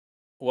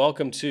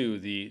Welcome to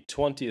the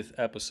 20th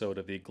episode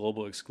of the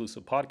Global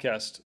Exclusive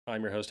Podcast.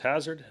 I'm your host,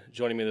 Hazard.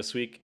 Joining me this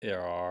week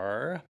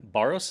are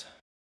Baros.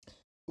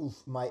 Oof,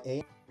 my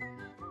aim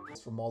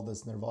is from all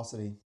this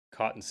nervosity.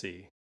 Cotton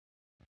Sea.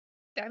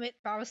 Damn it,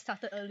 Barrow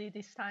started early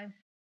this time.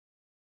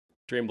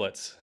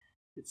 Dreamblitz.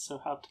 It's so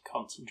hard to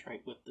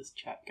concentrate with this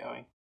chat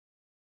going.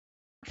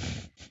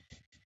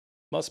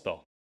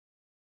 Muspel.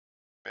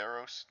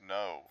 Barros,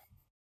 no.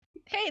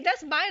 Hey,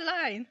 that's my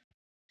line!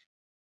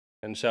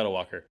 And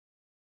Shadowwalker.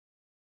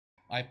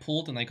 I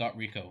pulled and I got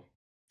Rico.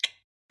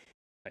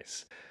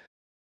 Nice.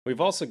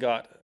 We've also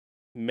got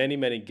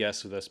many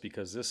guests with us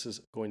because this is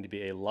going to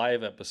be a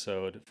live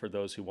episode for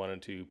those who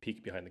wanted to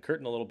peek behind the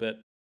curtain a little bit.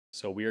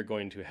 So we are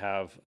going to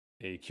have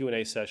a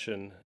Q&A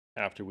session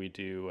after we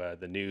do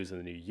the news and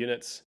the new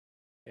units.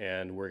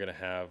 And we're going to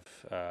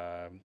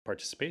have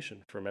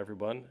participation from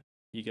everyone.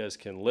 You guys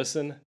can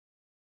listen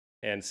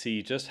and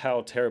see just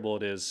how terrible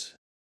it is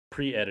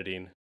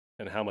pre-editing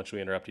and how much we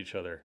interrupt each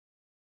other.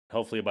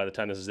 Hopefully by the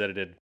time this is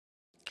edited,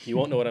 you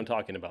won't know what I'm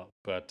talking about,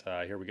 but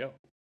here we go.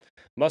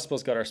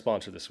 Muspel's got our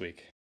sponsor this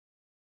week.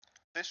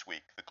 This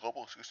week, the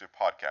Global Exclusive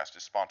Podcast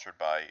is sponsored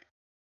by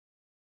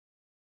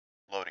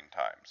Loading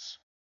Times.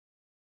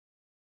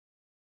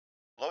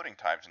 Loading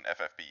times in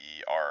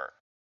FFBE are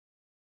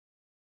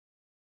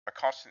a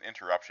constant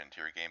interruption to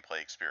your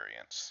gameplay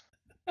experience.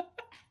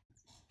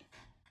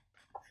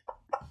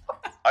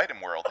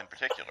 Item World, in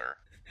particular,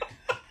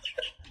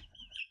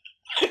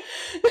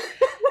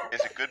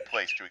 is a good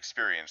place to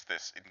experience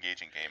this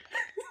engaging gameplay.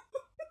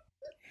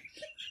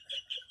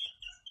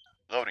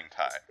 Loading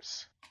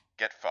times.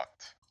 Get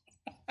fucked.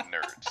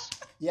 Nerds.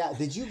 Yeah,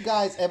 did you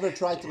guys ever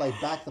try to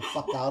back the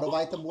fuck out of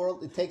Item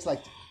World? It takes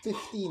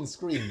 15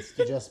 screens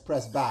to just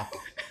press back,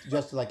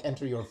 just to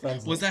enter your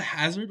friends Was list. that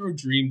Hazard or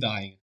Dream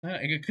dying?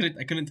 I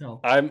couldn't tell.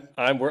 I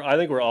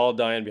think we're all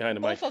dying behind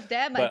the mic. Both of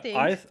them, but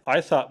I think.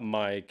 I thought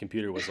my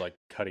computer was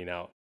cutting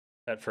out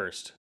at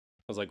first.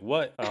 I was like,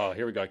 what? Oh,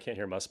 here we go. I can't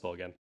hear Muspel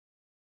again.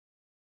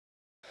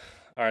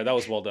 All right, that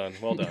was well done.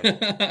 Well done.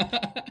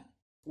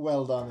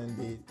 Well done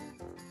indeed.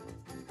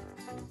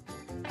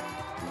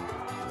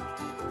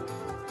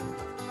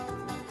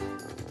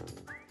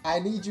 I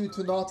need you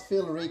to not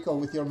fill Rico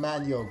with your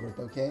man yogurt,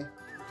 okay?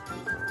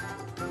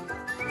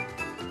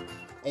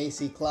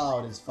 AC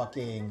Cloud is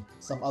fucking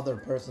some other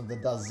person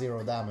that does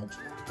 0 damage.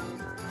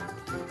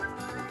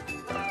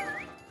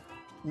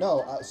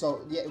 No,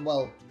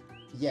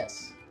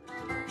 yes.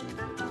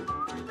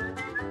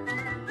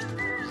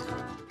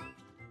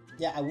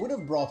 Yeah, I would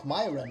have brought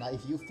my Rena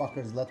if you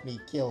fuckers let me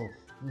kill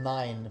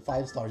 9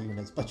 5-star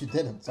units, but you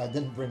didn't, so I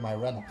didn't bring my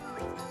Rena.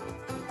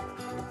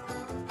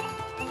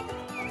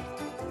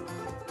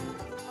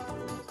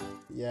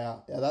 Yeah,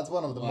 that's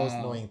one of the most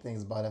annoying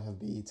things about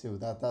FFBE too.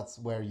 That's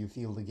where you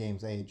feel the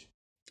game's age.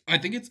 I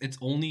think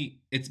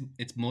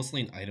it's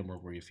mostly an item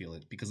world where you feel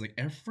it, because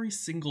every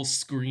single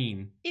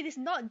screen. It is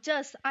not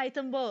just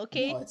item world,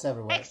 okay? No, it's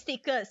everywhere. X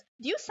stickers.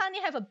 Do you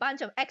suddenly have a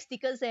bunch of X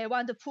stickers that you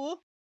want to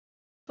pull?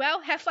 Well,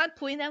 have fun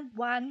pulling them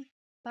one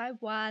by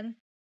one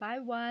by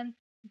one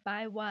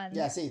by one.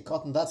 Yeah, see,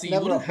 Cotton, that's So you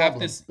never a wouldn't have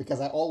problem this-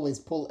 because I always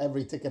pull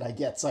every ticket I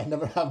get, so I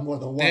never have more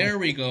than one. There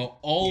we go.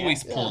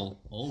 Always Yeah. pull.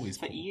 Always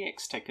For pull.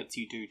 EX tickets,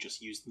 you do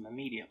just use them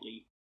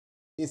immediately.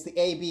 It's the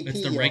ABP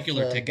It's the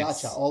regular of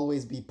tickets. gacha,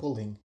 always be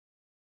pulling.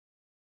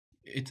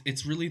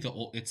 It's really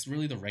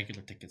the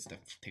regular tickets that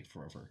take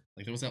forever.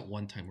 There was that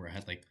one time where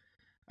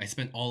I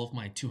spent all of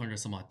my 200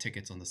 some odd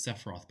tickets on the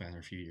Sephiroth banner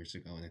a few years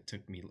ago, and it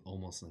took me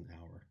almost an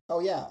hour. Oh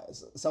yeah,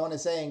 someone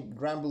is saying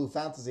Grand Blue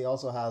Fantasy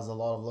also has a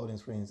lot of loading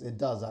screens. It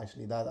does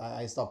actually. That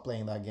I stopped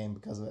playing that game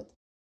because of it.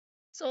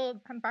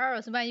 So,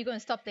 Barrows, when are you going to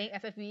stop playing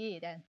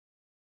FFBE then?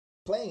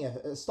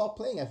 Stop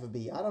playing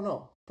FFB. I don't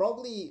know.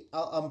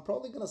 I'm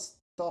probably gonna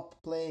stop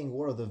playing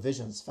War of the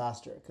Visions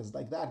faster because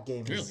that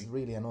game is Really?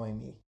 really annoying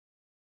me.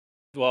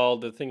 Well,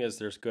 the thing is,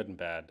 there's good and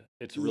bad.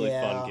 It's a really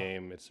Yeah. fun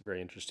game. It's very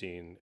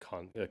interesting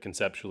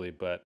conceptually,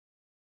 but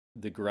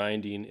the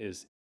grinding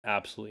is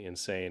absolutely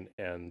insane.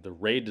 And the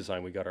raid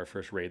design, we got our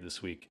first raid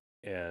this week,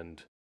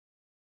 and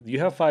you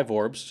have 5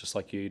 orbs, just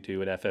like you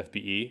do in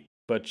FFBE,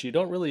 but you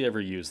don't really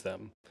ever use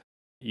them.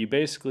 You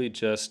basically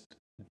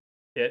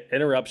it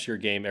interrupts your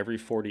game every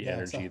 40 Yeah,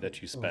 energy exactly.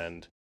 that you Oof.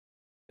 spend.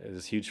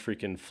 This huge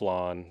freaking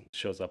flan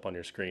shows up on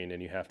your screen,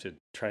 and you have to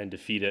try and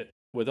defeat it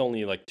with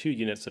only 2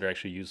 units that are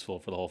actually useful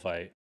for the whole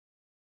fight.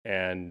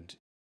 And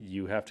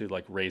you have to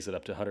raise it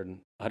up to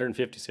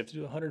 150, so you have to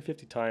do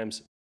 150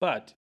 times,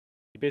 but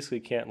you basically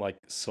can't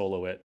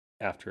solo it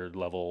after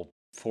level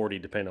 40,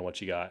 depending on what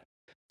you got.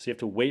 So you have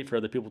to wait for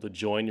other people to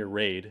join your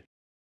raid,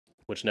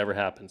 which never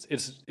happens.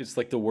 It's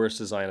the worst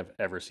design I've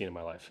ever seen in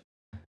my life.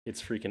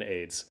 It's freaking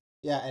AIDS.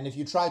 Yeah, and if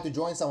you try to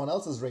join someone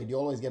else's raid, you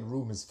always get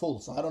room is full.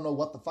 So I don't know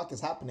what the fuck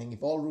is happening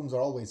if all rooms are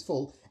always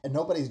full and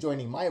nobody's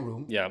joining my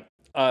room. Yeah.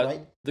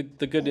 Right? The good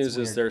That's news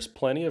is weird. there's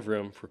plenty of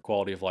room for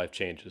quality of life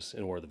changes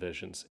in War of the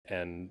Visions,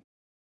 and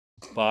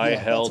by Yeah,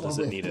 hell that's does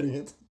one it way need of putting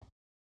it.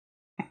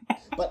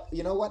 But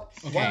you know what?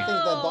 Okay. One thing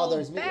that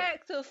bothers me.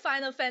 Back to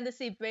Final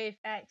Fantasy Brave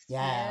X.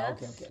 Yeah,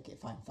 yes. okay,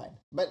 fine.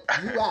 But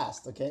you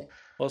asked, okay?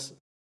 Well,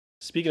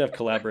 Speaking of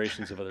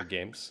collaborations of other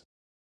games,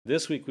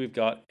 this week we've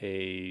got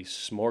a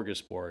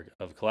smorgasbord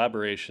of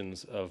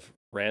collaborations of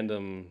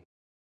random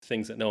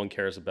things that no one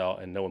cares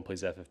about and no one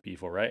plays FFB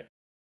for, right?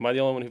 Am I the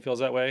only one who feels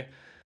that way?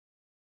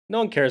 No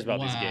one cares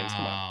about these games.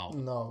 Come on. Wow.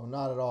 No,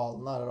 not at all.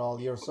 Not at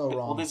all. You're so Well,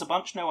 wrong. there's a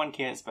bunch no one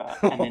cares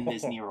about, and then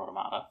there's Nier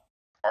Automata.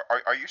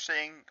 Are you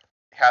saying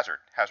Hazard?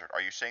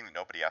 Are you saying that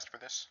nobody asked for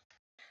this?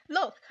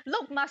 Look,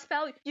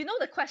 Marspel, you know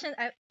the question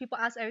people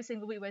ask every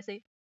single week where they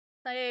say,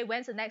 hey,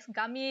 when's the next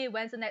Gummy?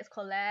 When's the next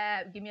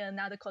collab? Give me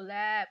another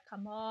collab.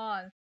 Come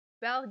on.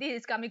 Well, this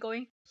is Gummy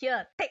going,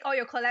 here, take all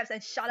your collabs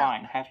and shut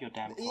Fine, up. have your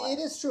damn It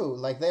collab. is true.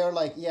 Like they are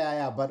like,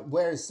 yeah, but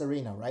where is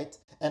Serena, right?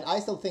 And I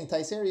still think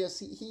Tyserius,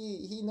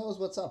 he knows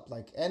what's up.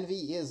 Like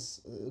Envy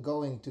is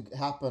going to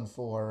happen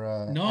for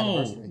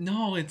anniversary.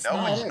 No, it's No,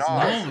 not. it's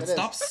not. No, It is.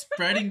 stop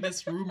spreading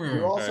this rumor.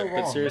 You're also But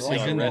wrong. seriously,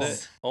 You're on also Like, Reddit,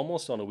 wrong.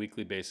 almost on a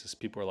weekly basis,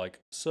 people are like,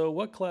 so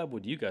what collab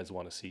would you guys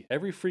want to see?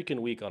 Every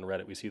freaking week on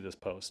Reddit, we see this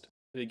post.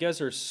 You guys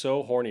are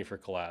so horny for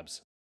collabs.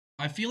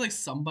 I feel like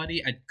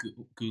somebody at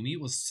Gumi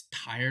was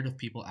tired of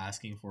people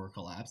asking for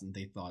collabs, and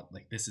they thought,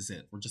 like, this is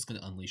it. We're just gonna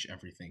unleash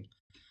everything.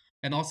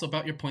 And also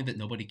about your point that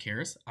nobody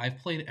cares, I've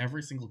played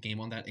every single game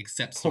on that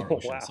except Star Oh,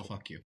 Ocean, wow. so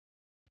fuck you.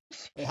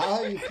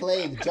 How have you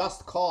played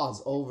Just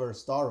Cause over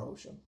Star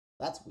Ocean?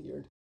 That's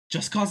weird.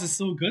 Just Cause is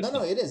so good.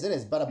 No, it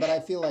is. But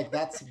I feel like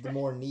that's the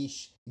more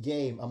niche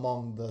game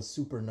among the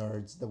super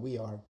nerds that we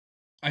are.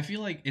 I feel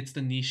like it's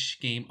the niche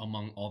game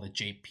among all the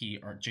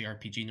JP or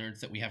JRPG nerds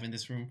that we have in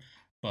this room,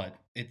 but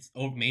it's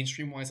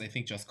mainstream wise. I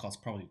think Just Cause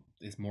probably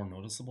is more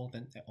noticeable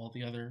than all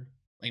the other,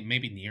 like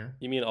maybe Nier.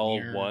 You mean all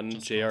Nier, one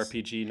Just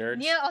JRPG nerds?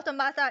 Nier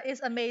Automata is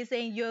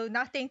amazing. You are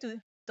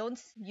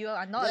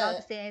not allowed Yeah.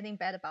 to say anything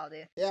bad about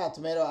it. Yeah,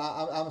 Tomato.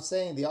 I'm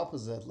saying the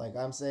opposite. Like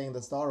I'm saying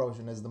that Star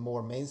Ocean is the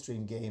more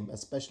mainstream game,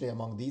 especially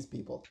among these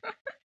people.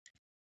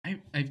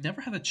 I've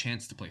never had a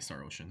chance to play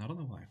Star Ocean. I don't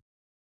know why.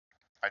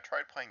 I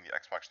tried playing the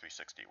Xbox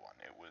 360 one.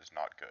 It was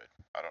not good.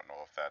 I don't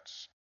know if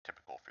that's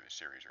typical for the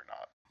series or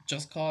not.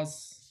 Just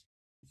Cause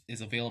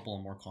is available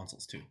on more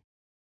consoles too.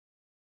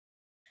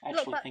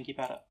 Actually, but- thinking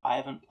about it, I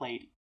haven't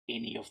played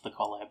any of the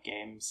collab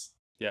games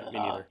Yeah, that me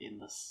are neither. in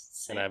this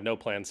set. And I have no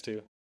plans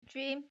to.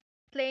 Dream,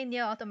 play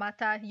Nier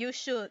Automata. You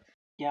should.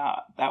 Yeah,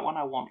 that one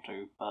I want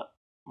to, but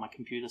my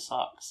computer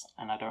sucks,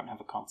 and I don't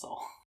have a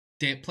console.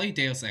 Play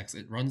Deus Ex.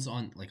 It runs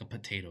on like a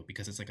potato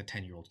because it's like a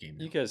 10-year-old game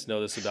now. You guys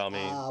know this about me.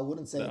 I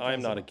wouldn't say that it I'm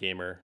does not a lot.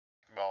 gamer.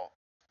 Well,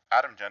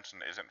 Adam Jensen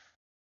isn't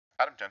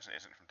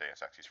from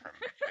Deus Ex. He's from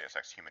Deus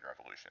Ex Human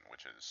Revolution,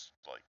 which is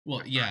like. Well,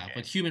 the third yeah, game.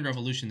 but Human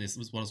Revolution was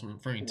what I was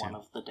referring to. One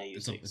of the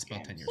Deus Ex It's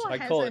about 10 games. years. Poor I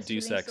call it Hazard's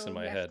Deus feeling Ex so in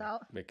my left head.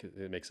 out.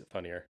 It makes it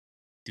funnier.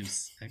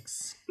 Deus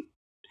Ex.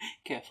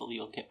 Careful,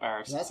 you'll get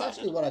Barris That's excited.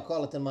 actually what I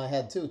call it in my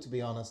head too, to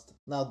be honest.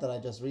 Now that I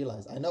just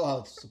realized. I know how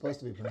it's supposed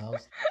to be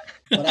pronounced.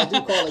 But I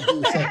do call it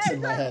Deus Ex in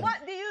my Hazard, head.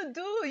 what do you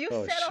do? You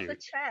Oh, set off the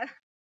shoot. chat.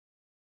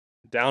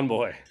 Down,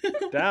 boy.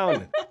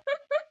 Down.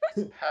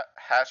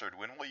 Hazard,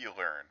 when will you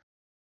learn?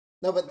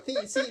 No, but see,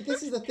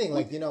 this is the thing.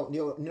 Like, you know,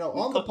 We've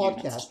on the got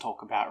units podcast, to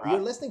talk about, right?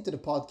 you're listening to the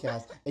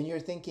podcast and you're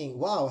thinking,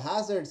 wow,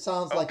 Hazard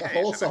sounds like a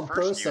Okay, wholesome so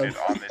the first person. unit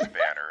on this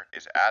banner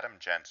is Adam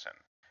Jensen.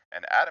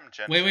 And Adam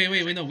Jensen. Wait,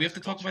 is a no, we have to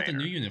physical talk about the trainer.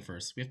 new unit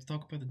first. We have to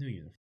talk about the new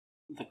unit.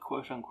 The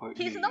quote-unquote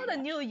He's new not a unit.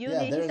 new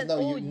unit. Yeah, there He's is an no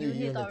old new unit,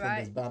 unit in this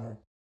alright. banner.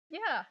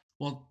 Yeah.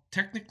 Well,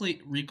 technically,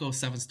 Rico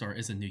 7-star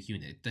is a new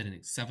unit.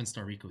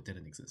 7-star Rico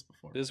didn't exist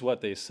before. This is what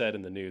they said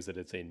in the news, that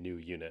it's a new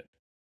unit.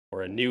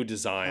 Or a new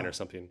design or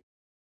something.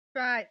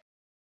 Right.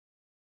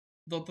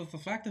 The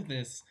fact of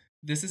this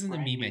isn't a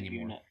Brand meme new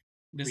anymore. unit.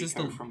 This is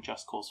Rico the. from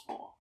Just Cause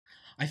 4.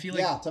 I feel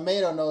like Yeah,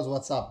 Tomato knows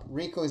what's up.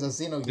 Rico is a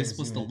Xenogears This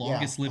was the unit.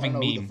 longest yeah, living I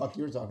don't know who meme. the fuck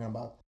you're talking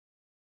about.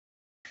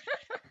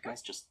 You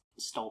guys just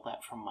stole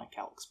that from my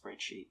calc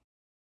spreadsheet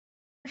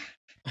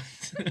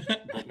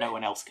that no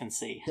one else can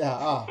see.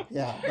 Yeah,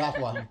 that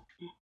one.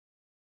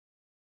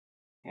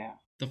 Yeah.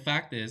 The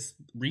fact is,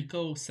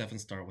 Rico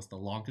 7-star was the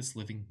longest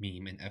living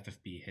meme in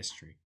FFB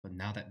history, but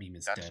now that meme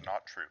is That's dead.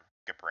 not true.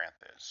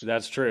 Gabranth is.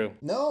 That's true.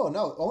 No,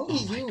 only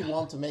Oh my you God.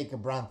 want to make a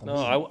Brantham.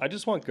 No, I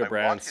just want I want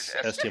Gabranth's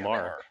his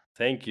STMR.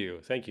 Thank you,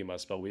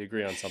 Muspel. We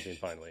agree on something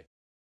finally.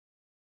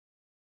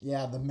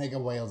 Yeah, the Mega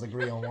Whales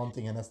agree on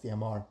wanting an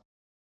STMR.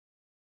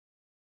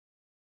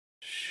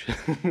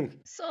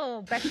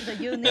 So back to the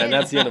unit. And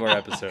that's the end of our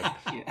episode.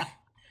 Yeah.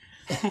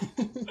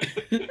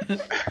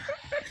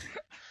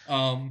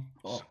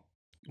 Well,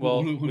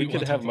 Well, who do we you could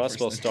want to have go first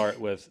Muspel then? start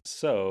with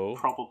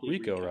Probably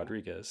Rico Rico.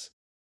 Rodriguez.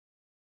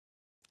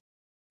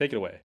 Take it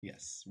away.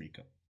 Yes,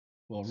 Rico.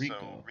 Well, Rico.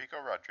 So Rico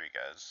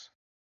Rodriguez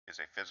is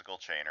a physical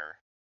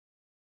chainer.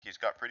 He's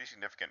got pretty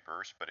significant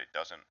burst, but it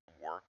doesn't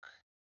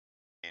work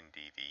in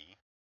DV,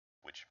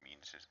 which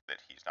means that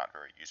he's not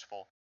very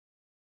useful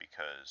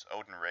because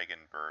Odin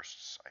Reagan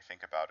bursts, I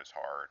think, about as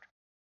hard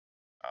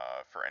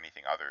for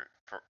anything other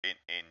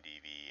in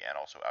DV and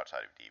also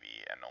outside of DV,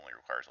 and only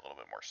requires a little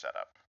bit more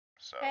setup.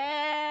 So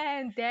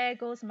And there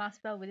goes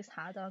Muspel with his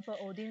hard on for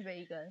Odin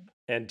Reagan.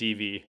 And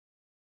DV.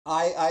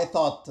 I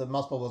thought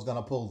Muspel was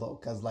gonna pull though,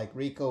 because like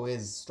Rico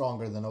is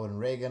stronger than Odin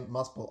Reagan.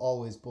 Muspel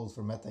always pulls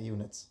for meta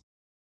units.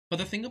 But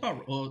the thing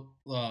about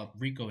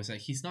Rico is that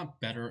he's not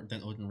better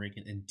than Odin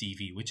Reagan in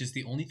DV, which is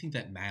the only thing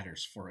that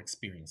matters for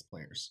experienced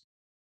players.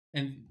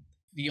 And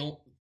the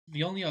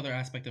only other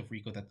aspect of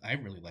Rico that I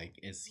really like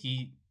is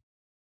he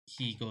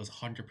goes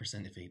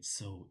 100% evade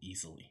so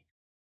easily.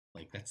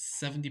 Like that's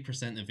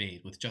 70%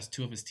 evade with just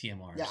 2 of his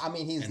TMRs. Yeah, I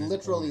mean he's and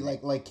literally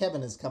like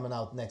Kevin is coming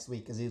out next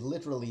week because he's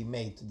literally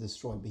made to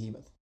destroy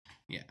Behemoth.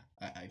 Yeah,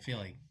 I feel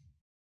like,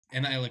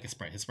 and I like his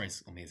sprite. His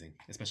sprite's amazing,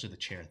 especially the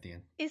chair at the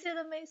end. Is it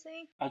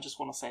amazing? I just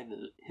want to say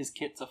that his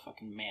kit's a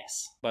fucking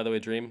mess. By the way,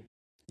 Dream,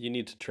 you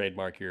need to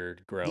trademark your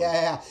groan.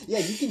 Yeah.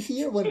 You can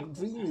hear when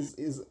Dream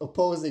is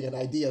opposing an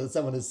idea that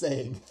someone is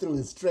saying through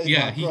his trademark.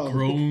 Yeah, he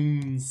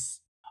groans.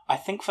 I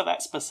think for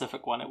that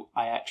specific one,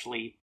 I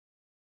actually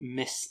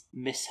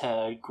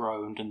misheard,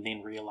 groaned, and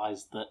then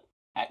realized that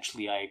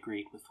actually I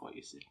agreed with what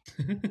you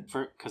said.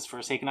 Because for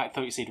a second I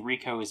thought you said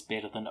Rico is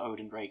better than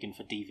Odin Reagan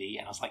for DV,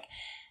 and I was like,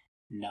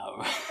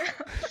 no.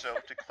 So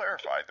to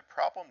clarify, the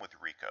problem with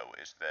Rico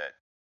is that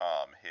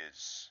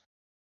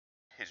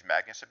his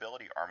Magnus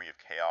ability, Army of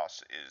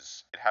Chaos,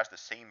 it has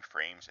the same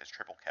frames as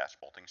triple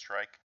cast Bolting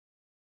Strike,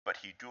 but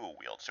he dual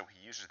wields, so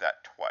he uses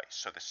that twice.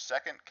 So the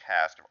second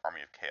cast of Army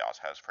of Chaos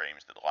has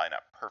frames that line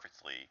up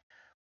perfectly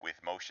with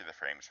most of the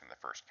frames from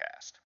the first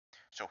cast.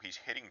 So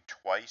he's hitting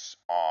twice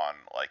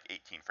on like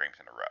 18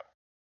 frames in a row.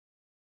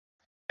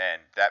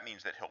 And that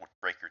means that he'll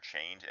break your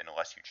chains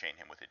unless you chain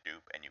him with a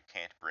dupe, and you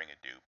can't bring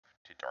a dupe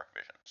to Dark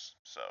Visions.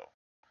 So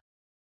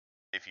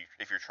if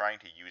you're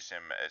trying to use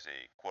him as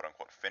a quote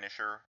unquote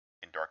finisher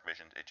in Dark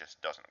Visions, it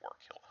just doesn't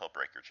work. He'll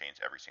break your chains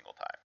every single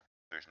time.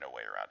 There's no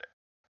way around it.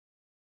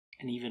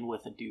 And even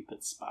with a dupe,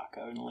 it's spark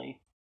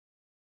only.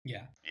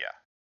 Yeah. Yeah.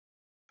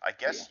 I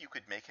guess you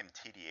could make him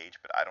TDH,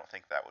 but I don't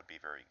think that would be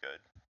very good.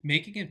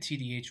 Making him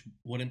TDH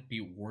wouldn't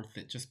be worth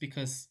it, just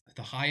because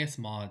the highest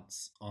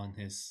mods on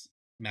his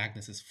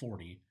Magnus is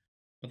 40,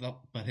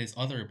 but his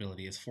other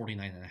ability is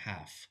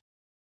 49.5.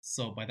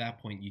 So by that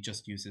point, you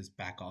just use his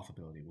back off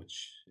ability,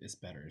 which is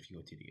better if you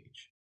go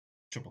TDH.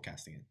 Triple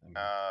casting it. I mean.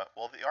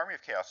 Well, the Army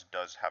of Chaos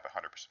does have 150%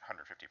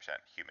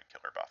 human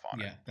killer buff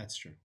on it. Yeah, that's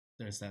true.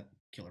 There's that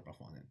killer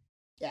buff on it.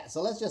 Yeah,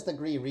 so let's just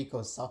agree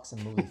Rico sucks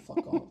and moving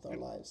fuck on with our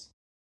lives.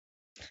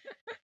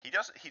 He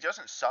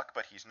doesn't suck,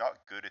 but he's not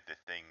good at the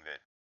thing that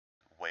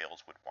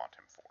Wales would want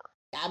him for.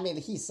 I mean,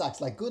 he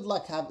sucks. Like, good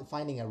luck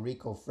finding a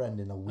Rico friend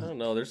in a week. I don't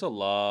know. There's a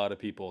lot of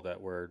people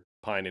that were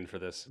pining for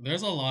this.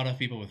 There's a lot of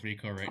people with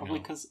Rico right Probably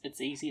now. because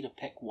it's easy to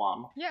pick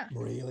one. Yeah.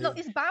 Really? Look,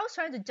 is BIOS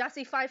trying to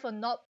justify for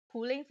not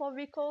pulling for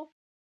Rico?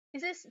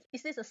 Is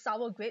this a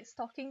sour grapes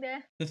talking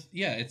there?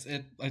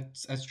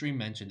 It's as Dream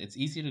mentioned, it's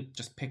easy to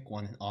just pick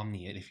one and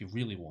omni it if you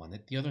really want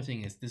it. The other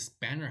thing is this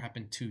banner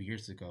happened 2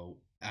 years ago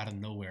out of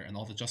nowhere, and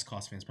all the Just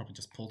Cause fans probably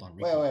just pulled on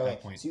Rico at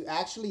that point. So you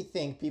actually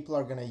think people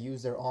are gonna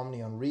use their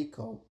Omni on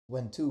Rico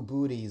when 2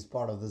 Booty is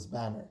part of this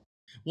banner?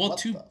 Well,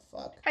 What the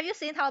fuck? Have you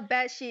seen how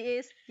bad she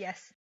is?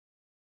 Yes.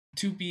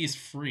 2B is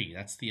free.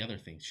 That's the other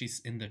thing. She's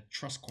in the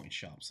Trust Coin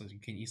shop, so you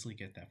can easily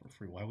get that for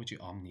free. Why would you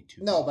omni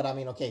 2B? No, but I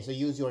mean, okay, so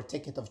use your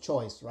ticket of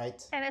choice,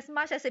 right? And as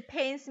much as it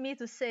pains me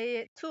to say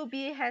it,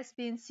 2B has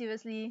been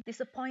seriously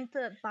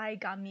disappointed by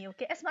Gummy,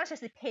 okay? As much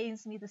as it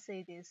pains me to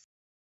say this.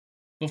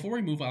 Before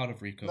we move out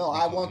of Rico, No,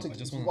 I want you point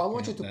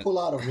to out that- pull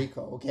out of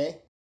Rico,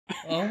 okay?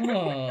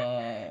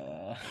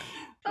 Oh.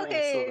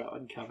 Okay, I saw that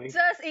one coming.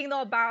 just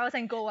ignore BIOS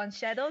and go on,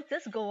 Shadow.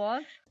 Just go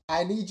on.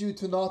 I need you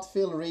to not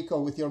fill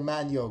Rico with your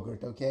man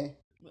yogurt, okay?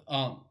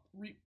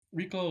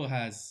 Rico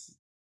has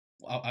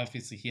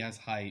obviously he has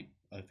high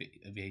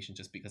evasion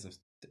just because of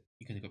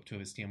you can hook up 2 of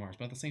his TMRs,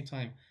 but at the same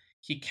time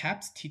he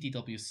caps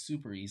TTW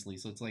super easily,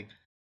 so it's like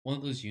one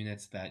of those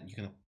units that you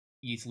can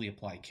easily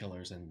apply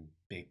killers and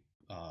big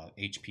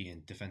HP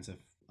and defensive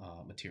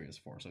materials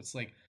for. So it's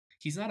like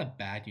he's not a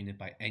bad unit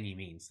by any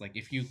means. Like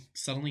if you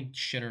suddenly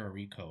shitter a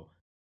Rico,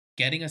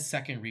 getting a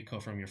second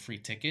Rico from your free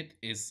ticket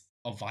is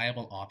a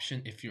viable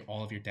option if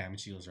all of your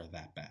damage dealers are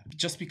that bad.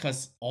 Just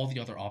because all the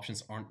other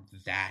options aren't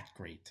that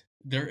great.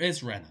 There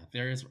is Rena.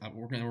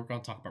 We're gonna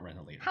talk about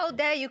Rena later. How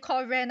dare you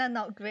call Rena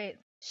not great?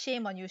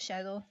 Shame on you,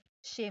 Shadow.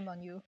 Shame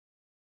on you.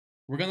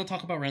 We're gonna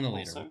talk about Rena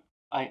later. Also,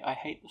 I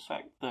hate the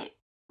fact that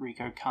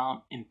Rico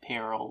can't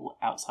imperil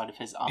outside of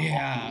his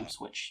unlock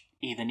moves, which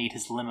either need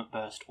his limit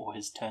burst or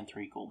his turn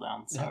 3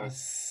 cooldown. So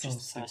so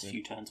just the first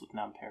few turns with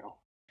no imperil.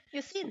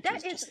 You see, Which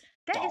that is is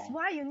dumb.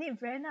 why you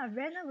need Rena.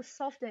 Rena will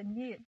solve that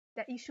need.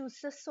 That issue is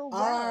just so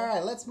well.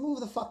 Alright, let's move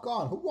the fuck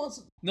on. Who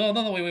wants... No,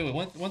 wait.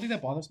 One thing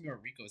that bothers me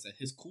about Rico is that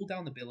his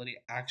cooldown ability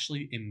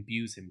actually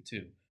imbues him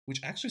too,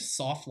 which actually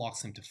soft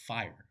locks him to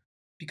fire.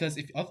 Because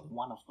if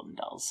One of them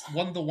does.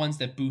 one of the ones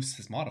that boosts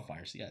his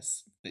modifiers,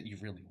 yes, that you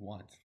really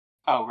want.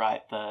 Oh,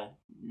 right, the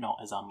not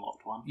as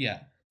unlocked one.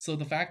 Yeah. So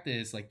the fact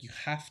is, like, you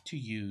have to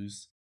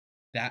use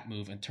that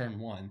move in turn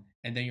 1,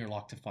 and then you're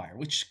locked to fire,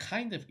 which is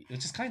kind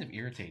of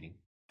irritating.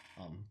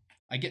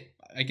 I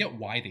get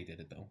why they did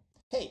it though.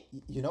 Hey,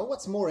 you know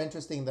what's more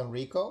interesting than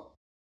Rico?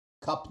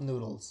 Cup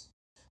noodles.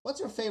 What's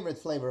your favorite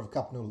flavor of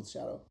cup noodles,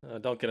 Shadow?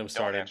 Don't get him Don't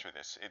started. answer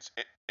this.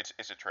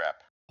 It's a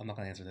trap. I'm not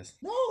gonna answer this.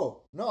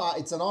 No,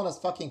 it's an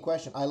honest fucking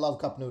question. I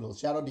love cup noodles.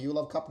 Shadow, do you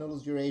love cup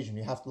noodles? You're Asian.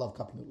 You have to love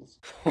cup noodles.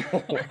 Wow.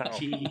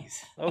 Jeez.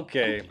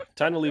 Okay,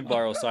 time to leave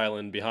Barros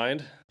Island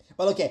behind.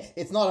 Well, okay,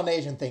 it's not an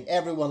Asian thing.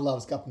 Everyone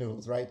loves cup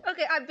noodles, right?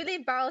 Okay, I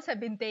believe Barrows have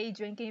been day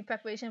drinking in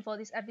preparation for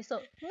this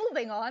episode.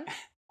 Moving on.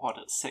 What,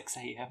 at 6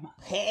 a.m.?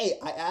 Hey,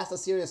 I asked a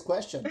serious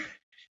question.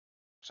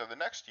 So the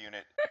next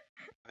unit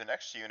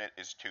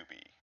is 2B.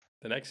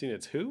 The next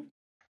unit's who?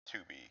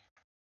 2B.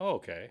 Oh,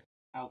 okay.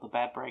 Oh, the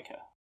Bad Breaker.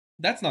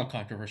 That's not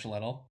controversial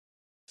at all.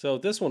 So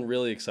this one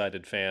really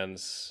excited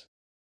fans,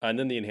 and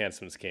then the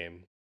enhancements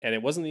came. And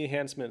it wasn't the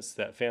enhancements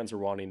that fans were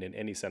wanting in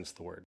any sense of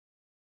the word.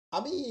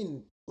 I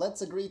mean,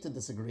 let's agree to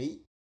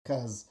disagree,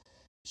 because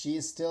she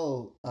is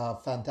still a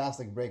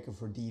fantastic breaker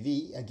for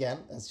DV, again,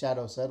 as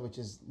Shadow said, which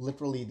is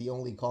literally the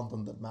only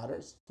content that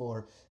matters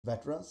for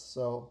veterans.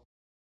 So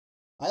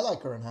I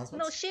like her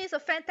enhancements. No, she is a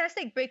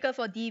fantastic breaker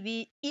for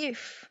DV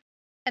if,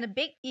 and a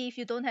big if,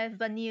 you don't have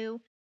Vanille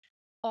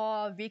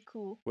or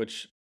Riku.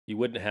 Which you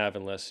wouldn't have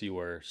unless you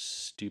were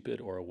stupid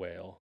or a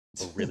whale.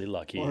 Or really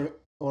lucky.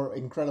 or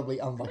incredibly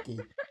unlucky.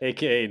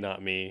 AKA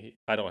not me.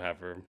 I don't have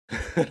her.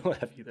 I don't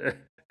have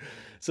either.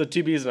 So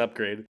 2B is an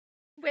upgrade.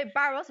 Wait,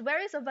 Barrows,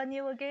 where is a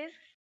Vanille again?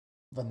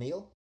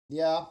 Vanille?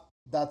 Yeah,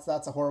 that's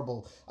a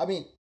horrible... I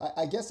mean,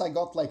 I guess I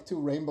got like 2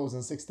 rainbows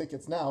and 6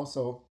 tickets now,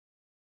 so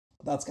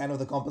that's kind of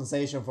the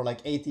compensation for like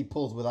 80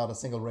 pulls without a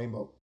single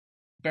rainbow.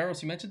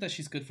 Barrows, you mentioned that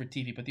she's good for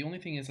DV, but the only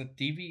thing is that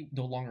DV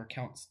no longer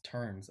counts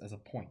turns as a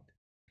point.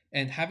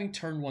 And having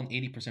turn 1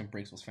 80%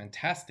 breaks was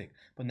fantastic,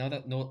 but now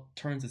that no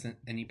turns isn't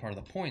any part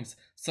of the points,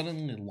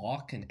 suddenly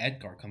Locke and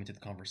Edgar come into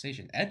the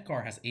conversation.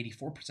 Edgar has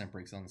 84%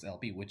 breaks on his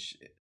LB, which...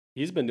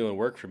 He's been doing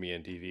work for me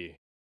in DV.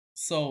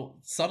 So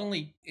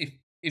suddenly, if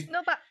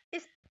No, but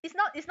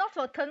it's not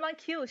for turn 1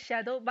 Q,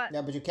 Shadow, but...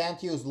 Yeah, but you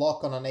can't use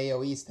lock on an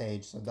AoE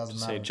stage, so it doesn't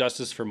Just matter. say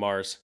justice for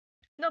Mars.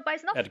 No, but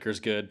it's not... Edgar's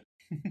good.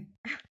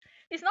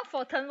 It's not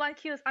for turn 1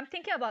 kills. I'm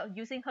thinking about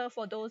using her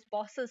for those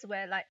bosses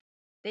where like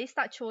they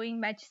start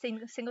throwing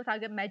single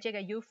target magic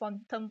at you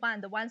from turn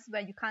 1, the ones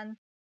where you can't,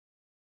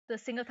 the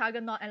single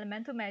target not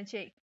elemental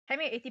magic.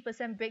 Having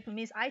 80% break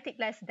means I take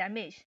less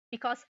damage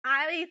because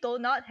I do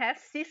not have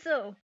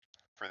Cecil.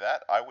 For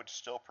that, I would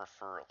still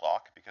prefer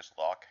Locke because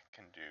Locke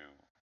can do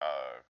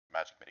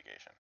magic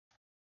mitigation.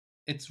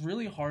 it's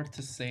really hard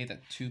to say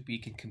that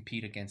 2B can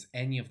compete against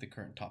any of the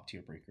current top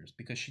tier breakers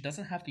because she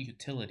doesn't have the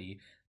utility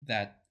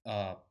that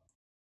the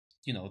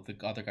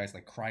other guys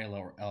like Kryla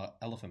or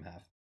Elephim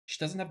have. She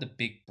doesn't have the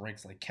big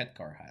breaks like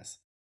Khedgar has.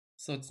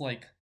 So it's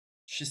like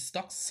she's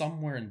stuck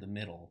somewhere in the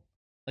middle.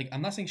 Like,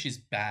 I'm not saying she's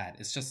bad,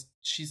 it's just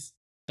she's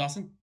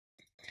doesn't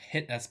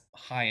hit as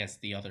high as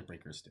the other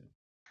breakers do.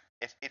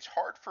 It's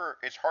hard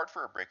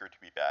for a breaker to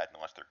be bad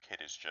unless their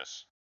kit is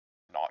just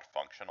not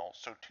functional.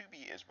 So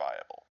 2B is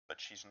viable, but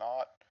she's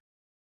not.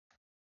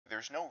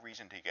 There's no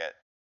reason to get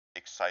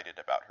excited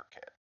about her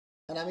kit.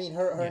 And I mean,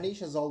 her niche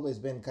has always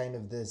been kind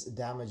of this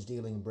damage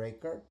dealing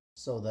breaker,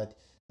 so that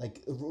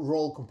like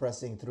roll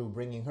compressing through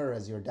bringing her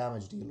as your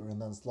damage dealer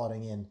and then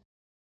slotting in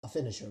a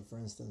finisher, for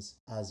instance,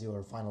 as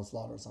your final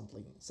slot or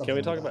something. Can we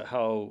like talk that. about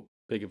how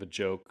big of a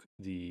joke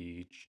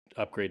the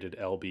upgraded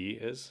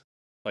LB is?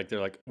 Like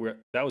they're like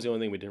that was the only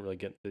thing we didn't really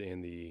get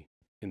in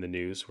the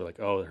news. We're like,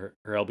 oh, her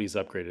LB's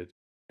upgraded,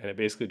 and it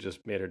basically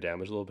just made her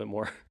damage a little bit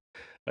more.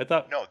 I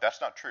thought No,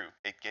 that's not true.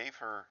 It gave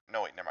her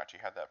no wait, never mind. She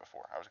had that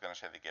before. I was gonna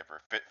say they gave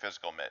her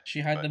physical mit. She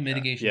had the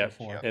mitigation yeah,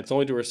 before. it's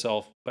only to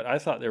herself, but I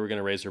thought they were going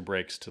to raise her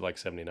breaks to like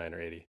 79 or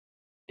 80.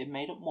 It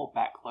made it more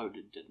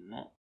backloaded, didn't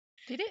it?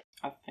 Did it?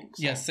 I think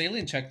so. Yeah,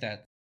 Salient checked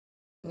that.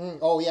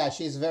 Oh yeah,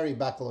 she's very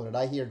backloaded.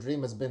 I hear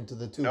Dream has been to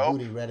the Two Nope.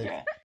 Booty Reddit.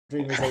 Yeah.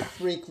 Dream is a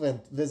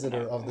frequent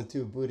visitor of the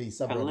Two Booty The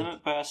subreddit.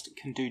 Limit Burst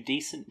can do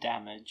decent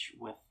damage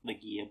with the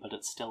gear, but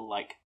it's still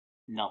like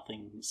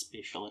nothing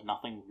special and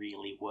nothing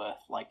really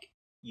worth like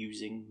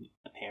using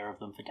a pair of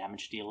them for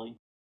damage dealing.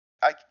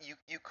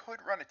 You could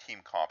run a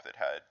team comp that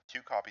had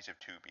 2 copies of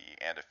 2B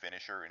and a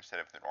finisher instead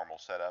of the normal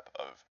setup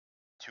of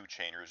 2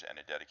 chainers and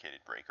a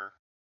dedicated breaker,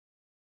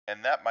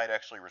 and that might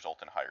actually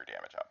result in higher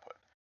damage output.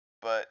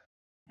 But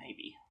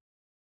Maybe.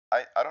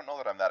 I don't know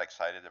that I'm that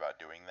excited about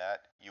doing that.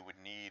 You would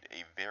need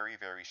a very,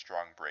 very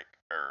strong break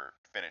or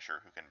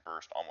finisher who can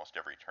burst almost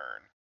every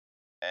turn.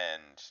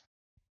 And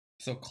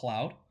So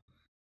Cloud?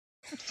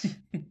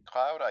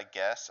 Cloud, I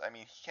guess, I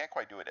mean, he can't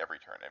quite do it every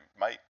turn.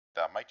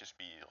 That might just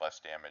be less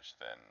damage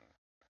than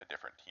a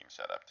different team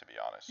setup, to be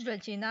honest.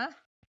 Regina?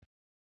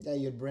 Yeah,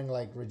 you'd bring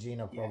like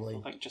Regina probably.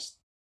 Yeah, like just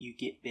you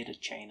get better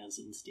chainers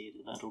instead,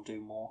 and that'll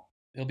do more.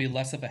 It'll be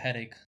less of a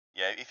headache.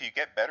 Yeah, if you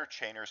get better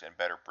chainers and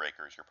better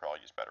breakers, you're probably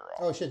just better off.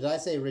 Oh shit, did I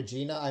say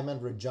Regina? I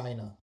meant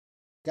Regina.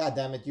 God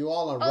damn it, you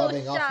all are Oh,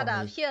 rubbing off shut on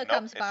up. me. Here Nope,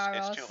 comes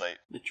Barros. it's too late.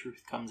 The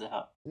truth comes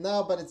out.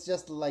 No, but it's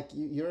just like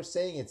you're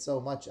saying it so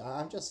much.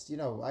 I'm just,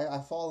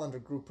 I fall under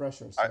group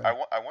pressure. So.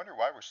 I wonder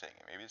why we're saying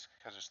it. Maybe it's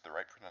because it's the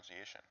right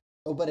pronunciation.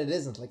 Oh, but it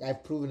isn't. Like,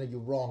 I've proven you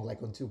wrong,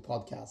 like, on 2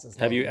 podcasts. It's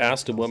Have not you the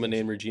asked a woman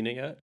named pronunciation.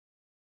 Regina yet?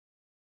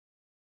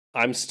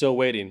 I'm still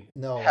waiting.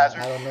 No,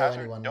 Hazard, I don't know Hazard,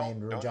 anyone don't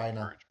named Regina.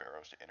 encourage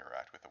Barrows to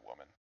interact with a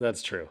woman.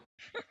 That's true.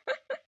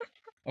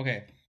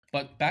 Okay,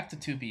 but back to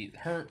 2B.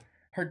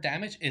 Her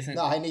damage isn't.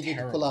 No, I need you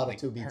to pull out a like,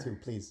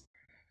 2B2, please.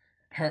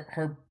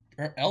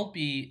 Her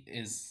LB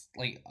is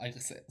like I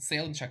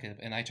Salen checked it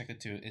and I checked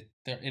it too.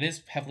 It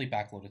is heavily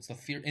backloaded. So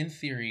in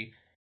theory,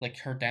 like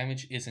her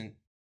damage isn't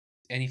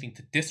anything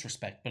to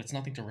disrespect, but it's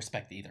nothing to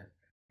respect either.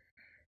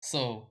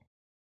 So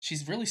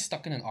she's really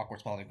stuck in an awkward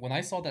spot. Like when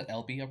I saw that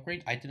LB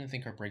upgrade, I didn't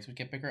think her breaks would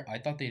get bigger. I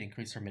thought they'd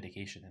increase her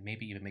mitigation and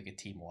maybe even make it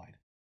team wide,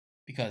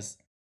 because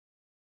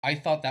I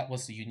thought that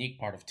was the unique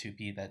part of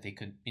 2B, that they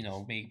could,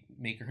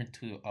 make her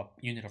into a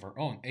unit of her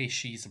own.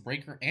 She's a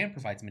breaker and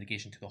provides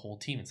mitigation to the whole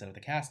team instead of the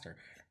caster.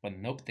 But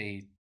nope,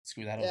 they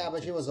screwed that over. Yeah,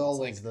 but she was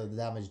always the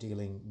damage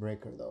dealing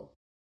breaker though.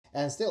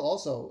 And still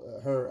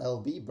also her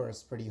LB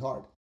bursts pretty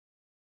hard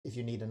if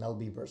you need an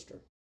LB burster.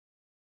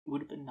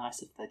 Would have been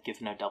nice if they'd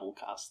given her double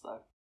cast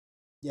though.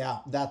 Yeah,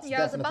 that's Yeah,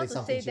 I was definitely about to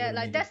something say that.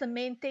 Like needed. that's the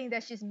main thing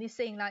that she's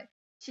missing. Like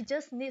she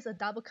just needs a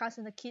double cast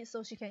in the kit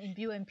so she can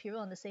imbue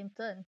Imperial on the same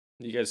turn.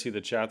 You guys see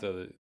the chat though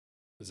that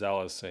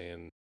Zala is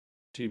saying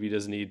 2B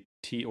doesn't need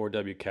T or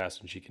W cast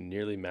and she can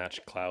nearly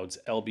match Cloud's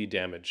LB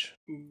damage.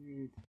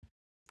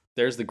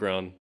 There's the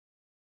groan.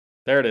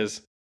 There it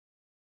is.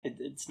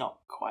 It's not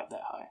quite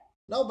that high.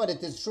 No, but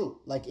it is true.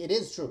 Like, it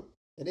is true.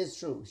 It is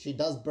true. She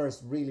does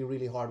burst really,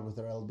 really hard with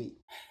her LB.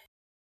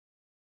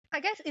 I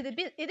guess it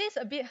is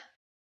a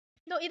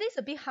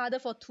bit harder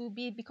for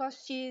 2B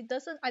because she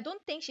doesn't. I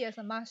don't think she has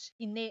a much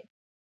innate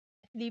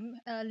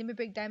limit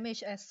break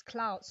damage as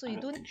Cloud. So I you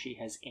don't don't. think she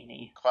has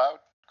any.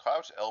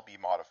 Cloud's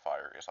LB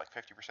modifier is like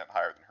 50%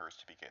 higher than hers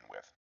to begin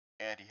with,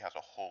 and he has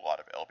a whole lot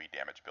of LB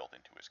damage built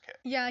into his kit.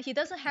 Yeah, he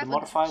doesn't have The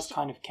modifier's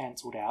kind of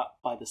cancelled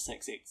out by the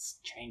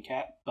 6x chain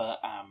cap, but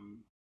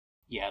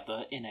yeah,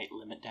 the innate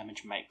limit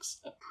damage makes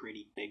a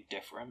pretty big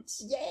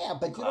difference. Yeah,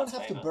 but you don't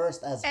have to favor.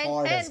 burst as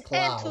hard as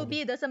Cloud. And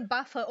 2B doesn't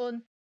buff her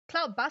own.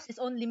 Cloud buffs his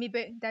own limit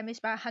break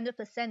damage by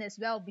 100% as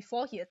well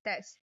before he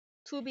attacks.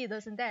 2B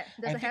doesn't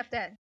have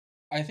that.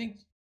 I think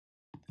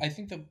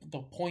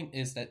the point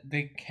is that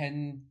they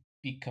can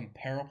be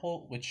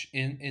comparable, which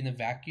in a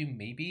vacuum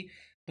maybe,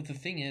 but the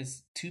thing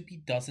is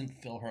 2B doesn't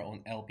fill her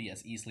own LB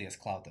as easily as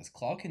Cloud does.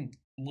 Cloud can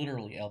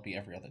literally LB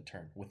every other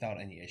turn without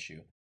any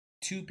issue.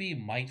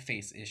 2B might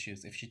face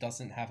issues if she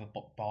doesn't have a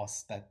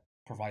boss that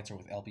provides her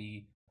with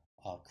LB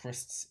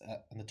crysts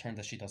on the turn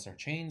that she does her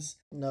chains.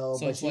 No,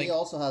 so but she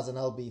also has an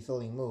LB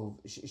filling move.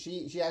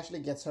 She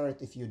actually gets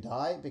hurt if you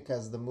die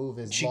because the move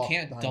is she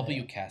can't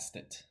W cast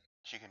it.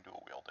 She can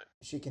dual wield it.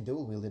 She can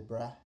dual wield it,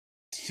 bruh.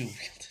 Dual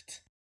wield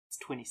it. It's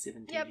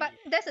 2017. Yeah, but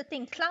that's the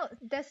thing. Cloud,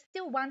 there's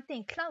still one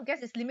thing. Cloud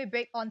gets his limit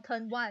break on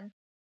turn 1.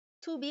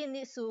 2B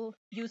needs to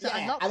use an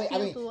unlock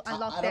skill to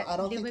unlock that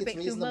limit break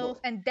field move,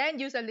 and then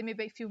use a limit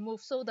break field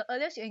move. So the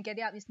earliest you can get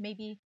it up is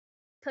maybe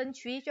turn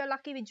 3 if you're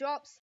lucky with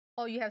drops,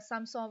 or you have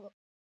some sort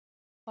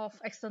of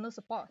external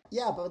support.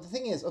 Yeah, but the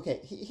thing is,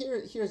 okay,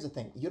 here's the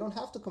thing. You don't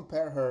have to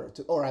compare her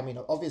to, or I mean,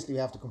 obviously you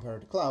have to compare her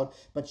to Cloud,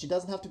 but she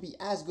doesn't have to be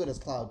as good as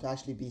Cloud to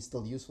actually be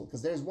still useful.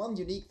 Because there's one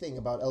unique thing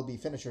about LB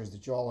finishers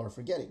that you all are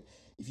forgetting.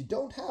 If you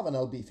don't have an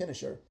LB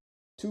finisher,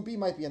 2B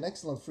might be an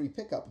excellent free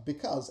pickup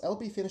because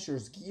LB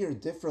finishers gear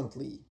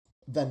differently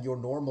than your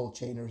normal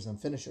chainers and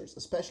finishers,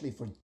 especially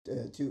for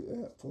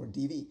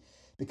DV.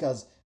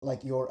 Because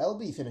like your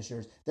LB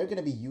finishers, they're going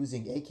to be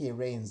using AK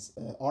Rain's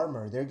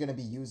armor. They're going to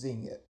be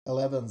using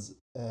 11's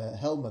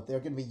helmet.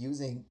 They're going to be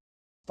using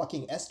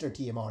fucking Esther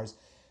TMRs.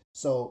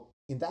 So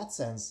in that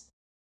sense,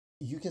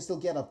 you can still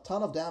get a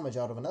ton of damage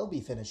out of an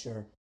LB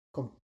finisher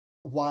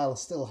while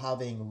still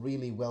having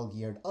really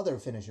well-geared other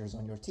finishers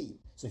on your team.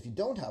 So if you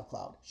don't have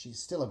Cloud, she's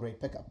still a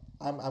great pickup.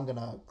 I'm going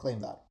to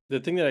claim that.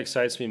 The thing that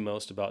excites me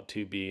most about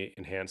 2B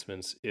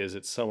enhancements is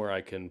it's somewhere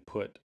I can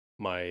put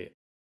my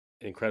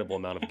incredible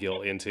amount of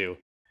gil into.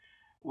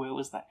 Where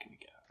was that going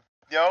to go?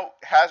 Yo,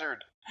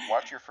 Hazard,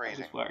 watch your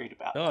phrasing. I was worried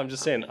about No, I'm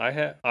just saying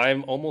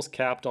I'm almost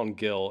capped on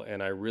gil,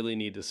 and I really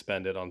need to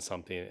spend it on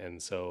something,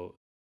 and so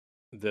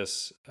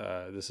this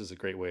is a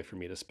great way for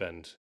me to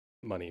spend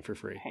money for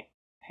free.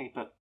 Hey,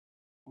 but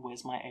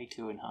where's my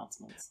A2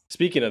 enhancements?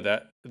 Speaking of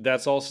that,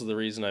 that's also the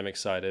reason I'm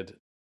excited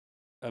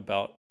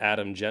about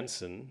Adam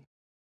Jensen.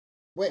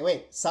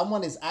 Wait,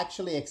 someone is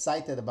actually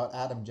excited about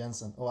Adam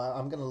Jensen. Oh,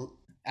 I'm gonna.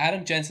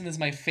 Adam Jensen is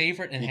my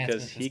favorite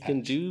enhancement because he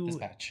can do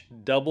patch.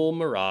 double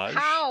Mirage.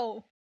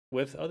 How?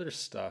 With other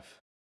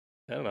stuff.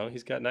 I don't know.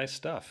 He's got nice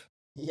stuff.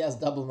 He has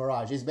double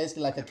Mirage. He's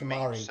basically like a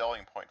Kimari. The main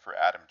selling point for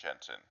Adam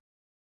Jensen.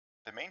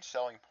 The main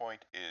selling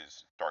point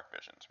is Dark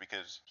Visions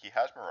because he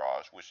has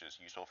Mirage, which is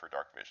useful for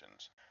Dark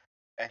Visions,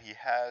 and he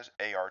has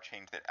AR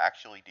chains that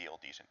actually deal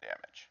decent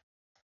damage.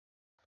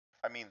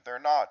 I mean, they're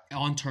not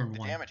on turn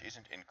 1. The damage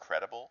isn't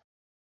incredible,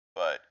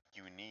 but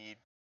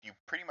you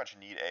pretty much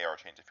need AR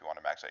chains if you want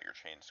to max out your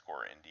chain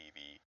score in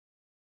DV.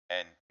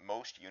 And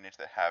most units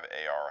that have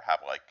AR have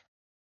like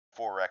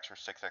 4x or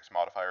 6x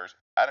modifiers.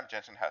 Adam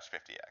Jensen has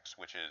 50x,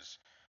 which is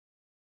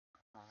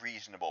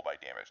reasonable by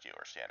damage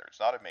dealer standards.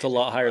 Not amazing. It's a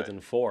lot higher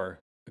than 4,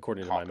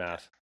 according to my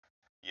math.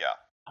 Yeah.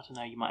 I don't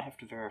know, you might have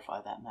to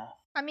verify that math.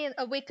 I mean,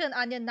 Awakened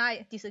Onion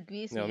Knight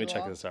disagrees with let me you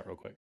check all. this out real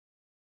quick.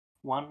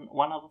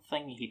 One other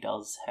thing he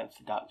does have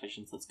for Dark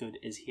Visions that's good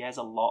is he has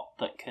a lot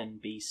that can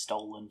be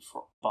stolen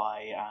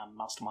by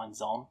Mastermind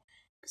Zon,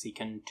 because he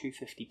can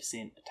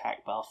 250%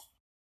 attack buff,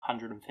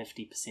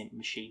 150%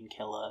 machine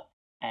killer,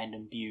 and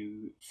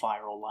imbue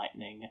fire or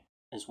lightning,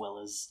 as well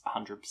as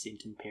 100%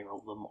 imperil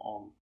them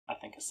on, I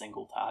think, a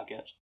single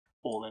target,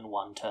 all in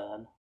one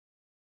turn.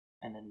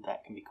 And then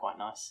that can be quite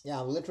nice.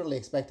 Yeah, I'm literally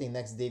expecting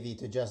next DV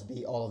to just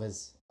be all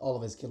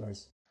of his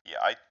killers.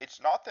 Yeah,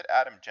 it's not that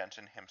Adam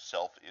Jensen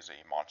himself is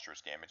a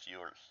monstrous damage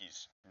dealer.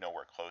 He's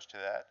nowhere close to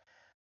that.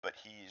 But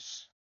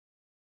he's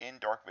in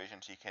Dark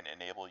Visions. He can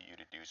enable you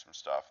to do some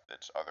stuff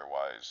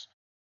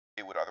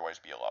it would otherwise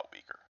be a lot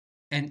weaker.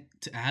 And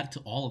to add to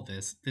all of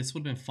this would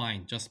have been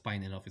fine just by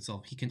in and of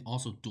itself. He can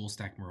also dual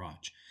stack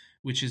Mirage,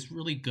 which is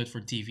really good for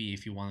DV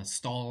if you want to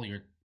stall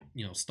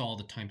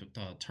the time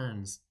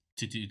turns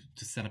to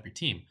set up your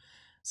team.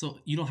 So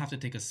you don't have to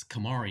take a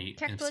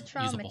Kamari and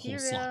use up a whole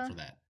slot for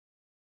that.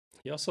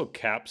 He also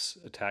caps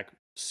attack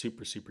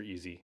super, super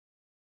easy.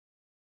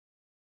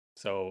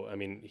 So, I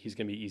mean, he's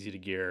going to be easy to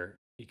gear.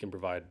 He can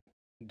provide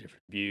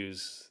different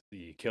views,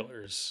 the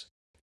killers,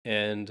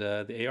 and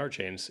the AR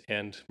chains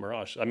and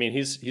Mirage. I mean,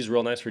 he's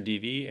real nice for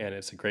DV, and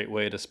it's a great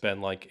way to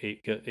spend like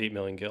 8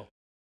 million gil.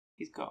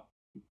 He's got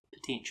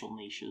potential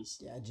niches.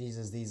 Yeah,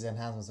 Jesus, these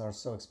enhancements are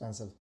so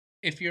expensive.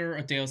 If you're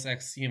a Deus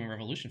Ex Human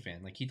Revolution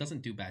fan, like, he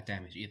doesn't do bad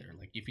damage either.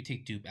 Like, if you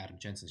take dupe Adam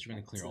Jensen's, you're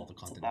going to clear all the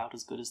content. It's about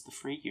as good as the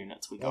free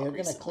units we got You're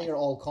going to clear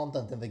all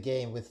content in the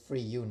game with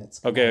free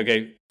units.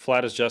 Okay.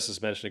 Flat as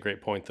Justice mentioned a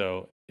great point,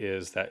 though,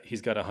 is that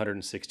he's got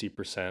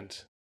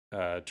 160%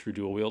 true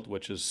dual wield,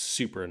 which is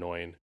super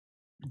annoying.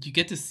 You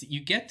get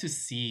to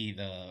see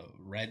the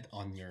red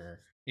on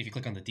your, if you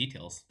click on the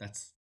details.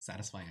 That's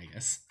satisfying, I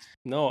guess.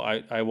 No,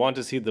 I want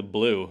to see the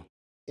blue.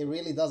 It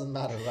really doesn't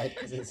matter, right?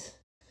 Because it's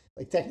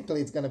like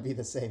technically it's going to be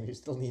the same. You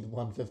still need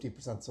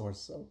 150%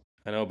 source. So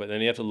I know, but then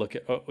you have to look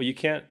at. Oh, you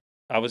can't.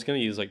 I was going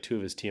to use like 2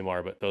 of his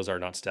TMR, but those are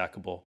not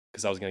stackable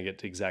because I was going to get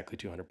to exactly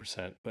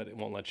 200%, but it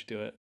won't let you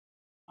do it.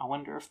 I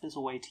wonder if there's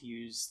a way to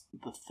use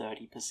the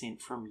 30%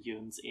 from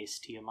Yun's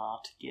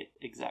STMR to get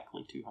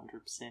exactly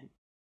 200%.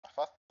 I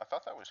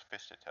thought that was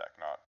fist attack,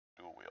 not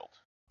dual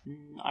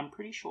wield. I'm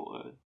pretty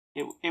sure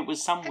it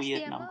was some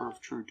weird STMR? number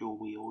of true dual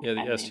wield. Yeah, the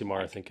and then, STMR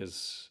I like, think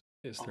is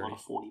a 30. lot of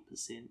 40%.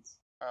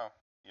 Oh,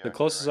 yeah. The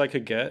closest I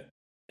could get,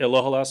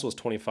 Aloha Last was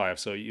 25,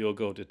 so you'll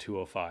go to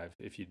 205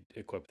 if you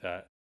equip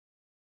that,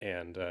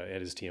 and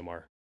it is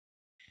TMR.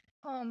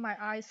 Oh, my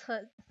eyes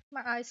hurt.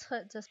 My eyes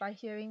hurt just by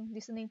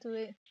listening to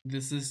it.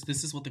 This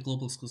is what the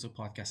Global Exclusive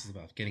Podcast is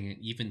about, getting an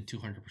even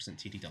 200%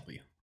 TDW.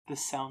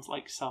 This sounds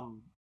like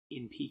some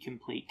NP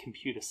complete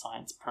computer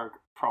science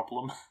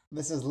problem.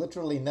 this has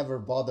literally never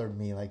bothered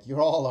me. Like, you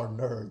all are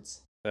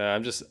nerds.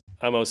 I'm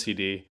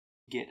OCD.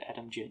 Get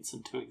Adam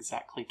Jensen to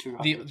exactly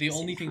 200%. The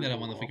only thing that I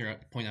want to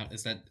point out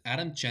is that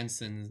Adam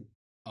Jensen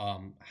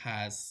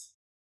had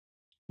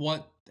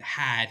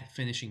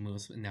finishing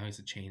moves, and now he's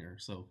a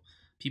chainer. So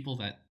people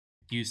that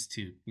used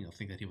to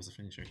think that he was a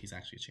finisher, he's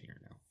actually a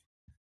chainer now.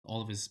 All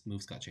of his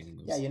moves got chaining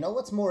moves. Yeah, you know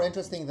what's more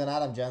interesting than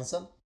Adam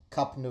Jensen?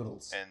 Cup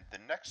noodles. And the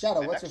next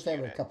Shadow, what's your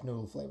favorite cup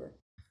noodle flavor?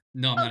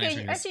 No, I'm not Okay,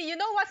 answering this. actually, you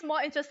know what's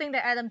more interesting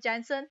than Adam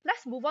Jensen?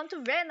 Let's move on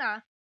to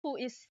Rena, who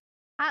is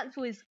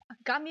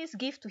Gummi's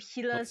gift to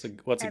healers.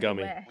 What's a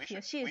gummy? everywhere.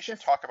 We should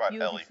talk about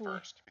beautiful. Ellie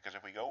first, because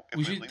if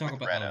we should leave talk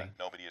with about Rena, Ellie.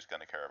 nobody is going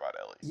to care about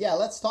Ellie. Yeah,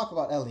 let's talk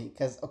about Ellie.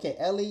 Because, okay,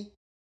 Ellie,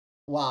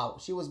 wow,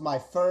 she was my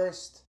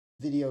first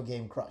video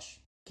game crush.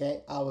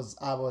 Okay, I was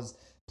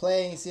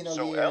playing Xenogears.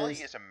 So Ellie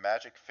is a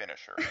magic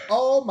finisher.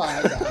 Oh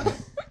my god.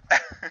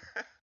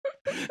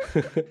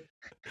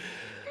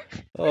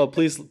 Oh,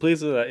 please leave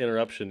that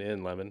interruption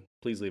in, Lemon.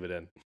 Please leave it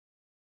in.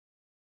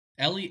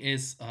 Ellie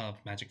is a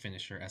magic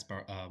finisher, as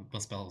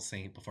Buspel was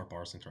saying before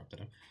Boris interrupted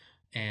him,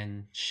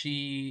 and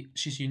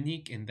she's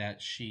unique in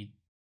that she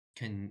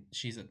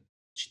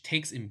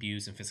takes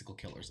imbues and physical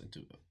killers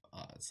into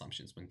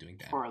assumptions when doing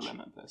damage. For a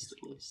limit burst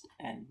at least,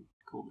 and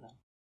cooldown.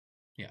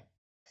 Yeah.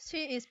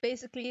 She is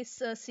basically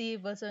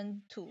Cersei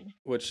version 2.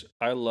 Which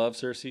I love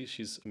Cersei.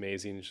 She's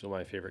amazing. She's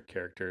one of my favorite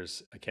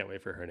characters. I can't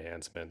wait for her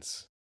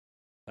enhancements.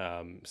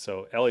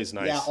 So Ellie's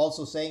nice. Yeah,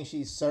 also saying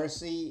she's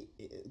Cersei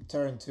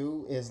turn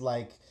 2 is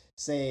like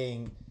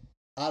saying,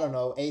 I don't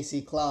know,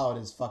 AC Cloud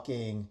is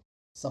fucking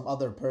some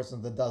other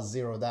person that does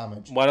 0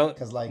 damage. Why don't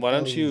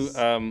Ellie's you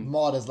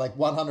mod is like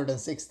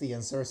 160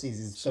 and Cersei's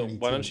is 32. So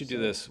why don't you do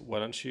this? Why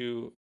don't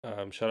you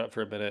shut up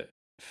for a minute,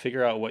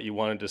 figure out what you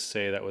wanted to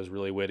say that was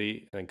really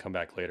witty, and then come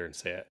back later and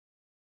say it.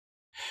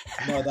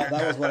 No, that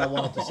was what I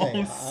wanted to say.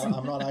 Oh,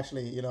 I'm not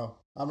actually,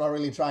 I'm not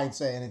really trying to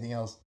say anything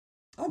else.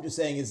 I'm just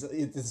saying it's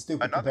a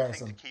stupid Another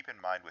comparison. thing to keep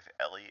in mind with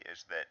Ellie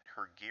is that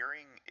her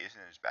gearing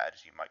isn't as bad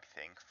as you might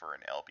think for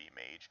an LB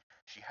mage.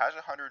 She has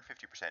 150%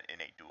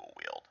 innate dual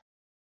wield,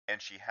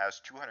 and she has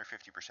 250%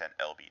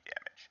 LB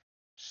damage.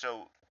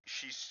 So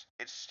it's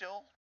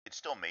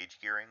still mage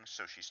gearing,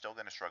 so she's still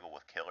going to struggle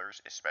with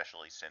killers,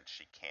 especially since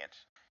she can't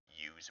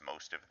use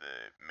most of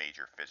the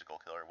major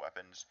physical killer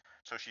weapons.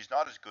 So she's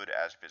not as good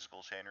as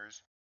physical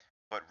chainers,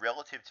 but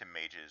relative to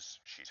mages,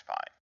 she's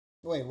fine.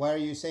 Wait, why are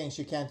you saying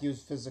she can't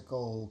use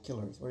physical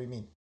killers? What do you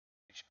mean?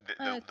 The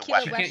Killer She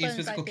weapon. can't use weapons, I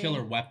physical think.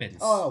 killer weapons.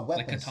 Oh, Like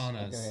weapons.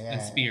 katanas Okay, and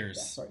yeah,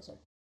 spears. sorry.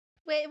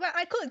 Wait, well,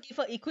 I could give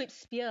her equipped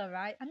spear,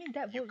 right? I mean,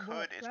 that You would could.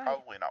 work, It's right?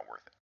 probably not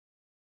worth it.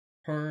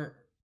 Her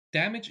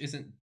damage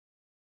isn't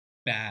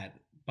bad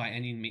by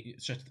any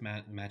stretch of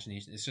the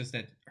imagination. It's just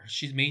that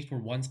she's made for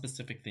one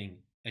specific thing,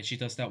 and she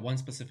does that one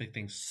specific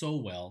thing so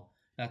well.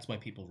 That's why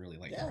people really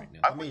like her right now.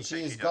 I I mean, wouldn't she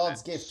say is she does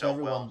God's it gift to so well.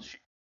 everyone.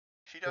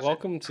 She does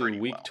Welcome it to pretty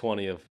week well.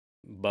 20 of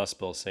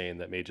Busbill saying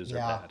that mages are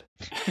Yeah. bad.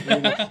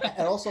 Really.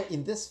 And also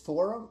in this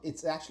forum,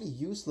 it's actually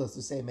useless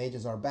to say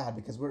mages are bad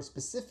because we're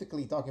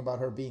specifically talking about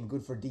her being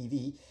good for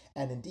DV.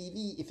 And in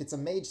DV, if it's a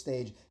mage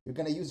stage, you're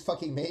gonna use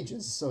fucking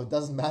mages, so it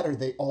doesn't matter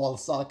they all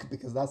suck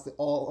because that's the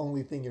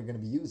only thing you're gonna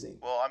be using.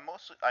 Well, I'm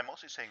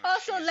mostly saying. That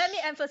Also, she's... let me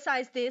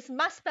emphasize this.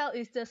 Muspel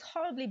is just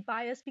horribly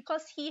biased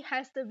because he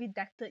has the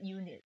redacted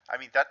unit. I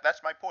mean,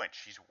 that's my point.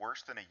 She's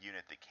worse than a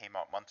unit that came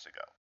out months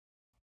ago.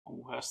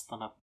 Worse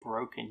than a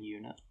broken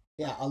unit.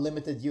 Yeah, a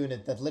limited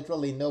unit that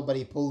literally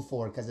nobody pulled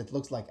for because it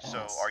looks like ass. So,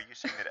 are you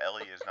saying that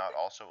Ellie is not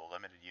also a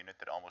limited unit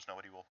that almost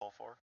nobody will pull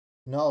for?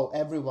 No,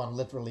 everyone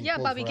literally Yeah,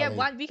 pulled but we for get Ellie.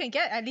 one. We can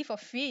get Ellie for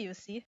free. You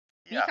see,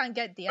 we can't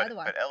get the other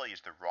one. But Ellie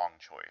is the wrong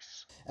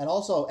choice. And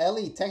also,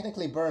 Ellie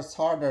technically bursts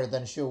harder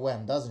than Shu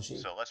Wen, doesn't she?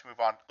 So let's move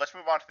on. Let's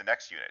move on to the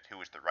next unit,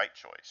 who is the right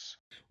choice.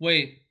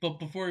 Wait, but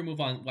before we move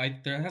on,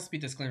 there has to be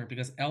a disclaimer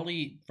because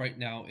Ellie right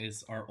now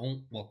is our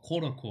own, well,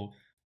 quote unquote,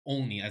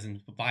 only, as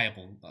in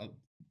viable,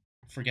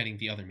 forgetting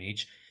the other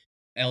mage,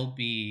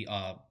 LB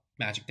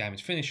magic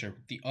damage finisher.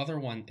 The other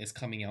one is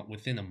coming out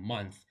within a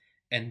month,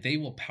 and they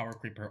will power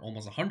creep her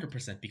almost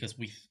 100% because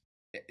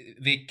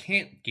they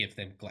can't give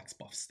them Glex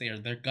buffs.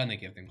 They're gonna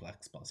give them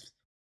Glex buffs.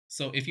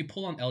 So if you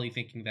pull on Ellie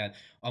thinking that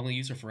I'm gonna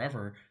use her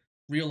forever,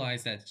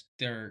 realize that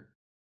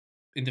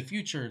in the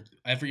future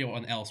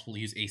everyone else will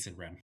use Ace and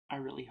Rem. I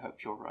really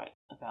hope you're right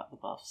about the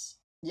buffs.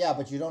 Yeah,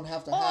 but you don't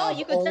have to Or have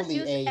you could just only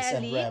use Ace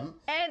Ellie and Rem.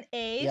 and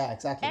Ace Yeah,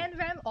 exactly. and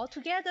Rem all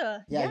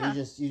together. Yeah,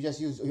 you just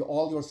use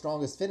all your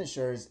strongest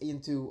finishers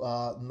into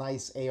a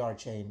nice AR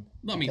chain.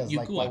 No, I mean because, you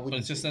like, could, why but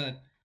wouldn't you?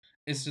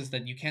 it's just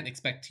that you can't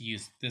expect to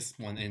use this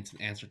one and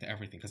to answer to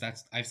everything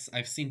because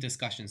I've seen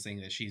discussions saying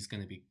that she's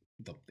going to be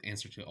the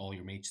answer to all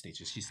your mage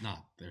stages. She's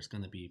not. There's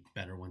going to be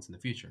better ones in the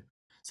future.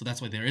 So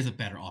that's why there is a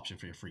better option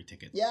for your free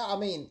ticket. Yeah, I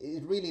mean,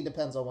 it really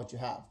depends on what you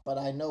have. But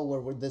I know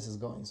where this is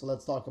going. So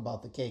let's talk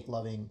about the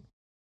cake-loving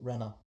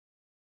Rena.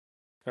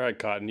 All right,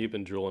 Cotton, you've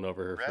been drooling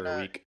over her for a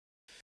Rena- week.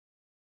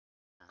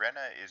 Rena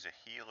is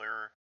a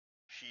healer.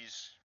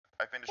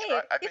 I've been, Hey,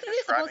 been isn't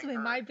this supposed to describing be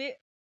her. my bit?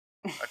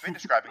 I've been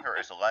describing her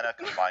as Elena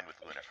combined with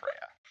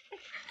Lunafreya.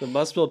 The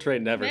Muspel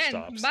train never Man,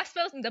 stops.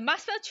 the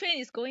Muspel train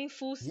is going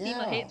full steam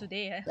ahead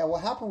today. Yeah,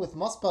 what happened with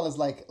Muspel is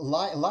like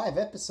live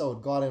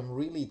episode got him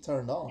really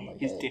turned on. Like,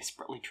 He's hey.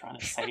 desperately trying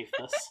to save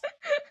this.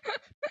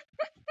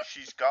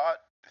 She's got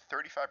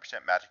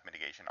 35% magic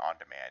mitigation on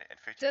demand and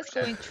 50%. Just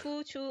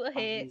going choo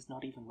ahead. He's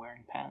not even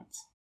wearing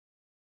pants.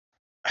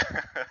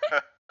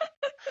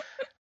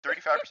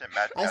 35%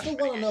 magic I still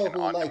want to know mitigation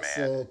who on likes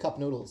demand cup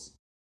noodles.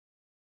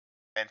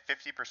 and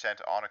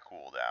 50% on a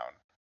cooldown.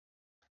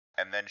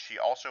 And then she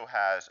also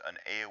has an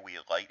AoE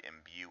light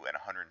imbue and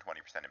 120%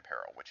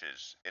 imperil, which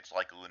is, it's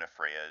like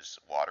Lunafreya's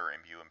water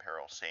imbue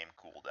imperil, same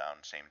cooldown,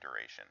 same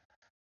duration.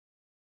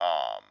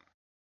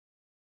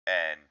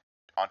 And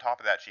on top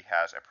of that, she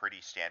has a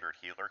pretty standard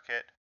healer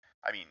kit.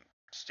 I mean,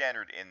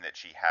 standard in that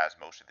she has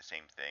most of the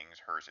same things.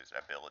 Hers is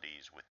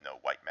abilities with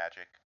no white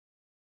magic.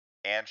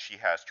 And she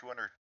has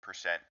 200%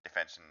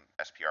 defense and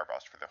SPR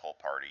buffs for the whole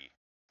party.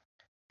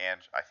 And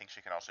I think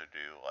she can also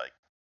do, like,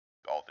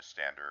 all the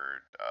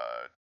standard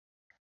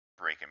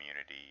break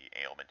immunity,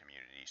 ailment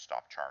immunity,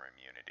 stop charm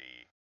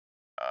immunity,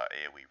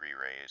 AoE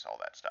re-raise, all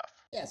that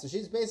stuff. Yeah, so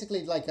she's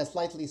basically like a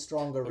slightly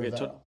stronger Okay,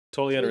 Rivera.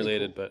 totally It's really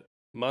unrelated, cool. but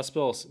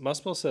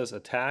Muspel says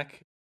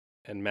attack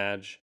and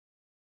mage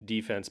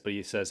defense, but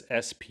he says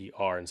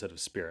SPR instead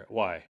of spirit.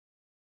 Why?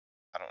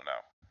 I don't know.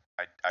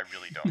 I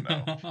really don't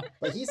know.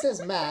 But he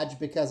says Madge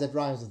because it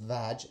rhymes with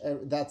Vag.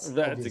 That's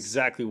obvious.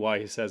 exactly why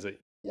he says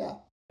it. Yeah.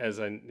 As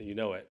you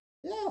know it.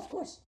 Yeah, of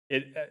course.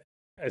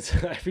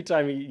 Every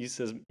time you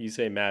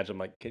say Madge, I'm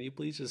like, can you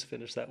please just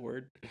finish that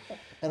word?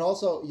 And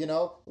also,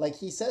 like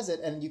he says it,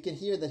 and you can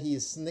hear that he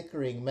is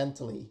snickering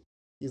mentally.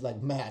 He's like,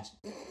 Madge.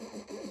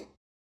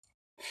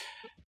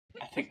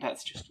 I think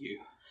that's just you.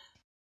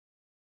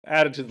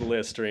 Add it to the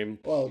list, stream.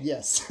 Well,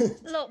 yes.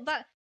 Look,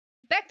 but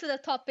back to the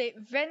topic,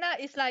 Rena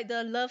is like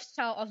the love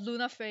child of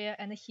Lunafreya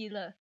and the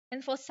healer.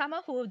 And for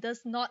someone who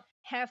does not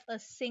have a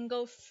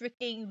single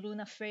freaking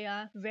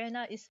Lunafreya,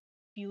 Rena is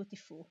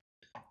beautiful.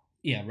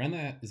 Yeah,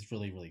 Rena is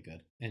really, really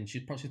good. And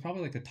she's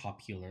probably like the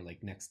top healer,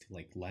 like next to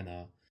like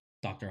Lena,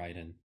 Dr.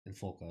 Aiden, and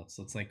Folka.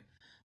 So it's like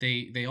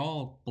they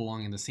all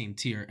belong in the same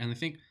tier. And I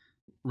think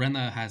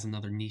Rena has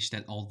another niche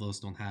that all those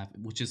don't have,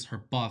 which is her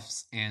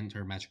buffs and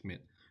her magic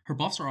mitt. Her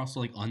buffs are also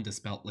like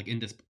undispelled, like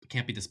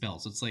can't be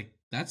dispelled. So it's like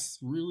that's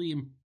really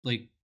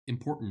like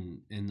important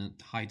in the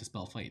high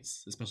dispel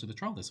fights, especially the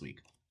trial this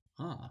week.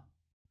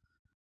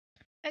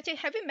 Actually,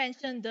 have you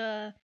mentioned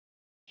the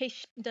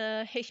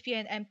the HP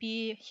and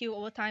MP heal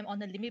over time on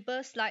the limit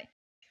burst. Like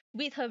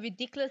with her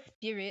ridiculous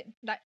spirit,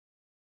 like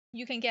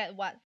you can get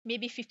what,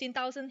 maybe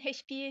 15,000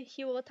 HP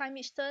heal over time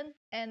each turn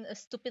and a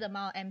stupid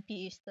amount of MP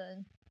each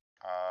turn.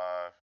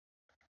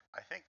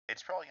 I think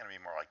it's probably going to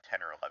be more like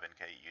 10 or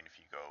 11k even if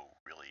you go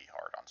really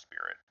hard on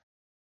Spirit.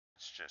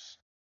 It's just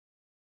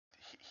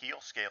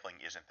heal scaling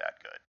isn't that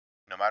good.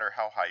 No matter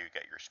how high you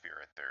get your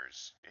Spirit,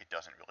 it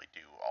doesn't really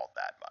do all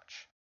that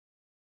much.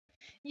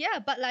 Yeah,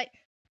 but like,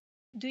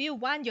 do you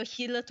want your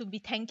healer to be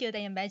tankier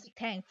than your magic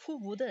tank? Who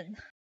wouldn't?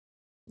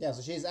 Yeah,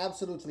 so she's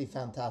absolutely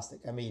fantastic.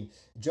 I mean,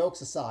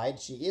 jokes aside,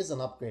 she is an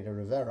upgraded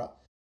Rivera,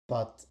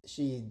 but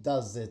she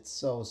does it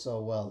so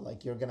well.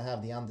 Like, you're gonna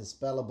have the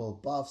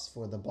undispellable buffs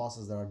for the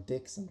bosses that are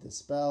dicks and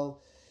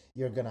dispel.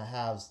 You're gonna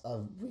have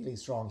a really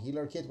strong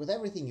healer kit with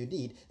everything you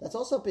need. That's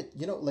also a bit,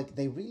 like,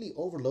 they really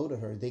overloaded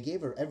her. They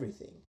gave her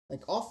everything.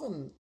 Like,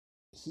 often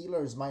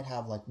healers might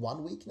have like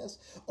one weakness.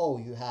 Oh,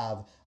 you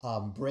have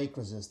break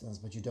resistance,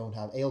 but you don't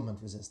have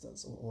ailment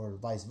resistance, or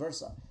vice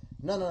versa.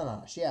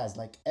 No. She has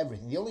like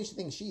everything. The only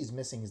thing she's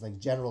missing is like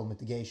general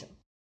mitigation.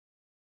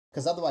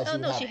 Because otherwise,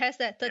 she has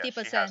that 30%.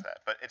 Yeah, she has that,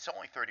 but it's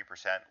only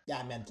 30%. Yeah,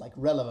 I meant like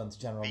relevant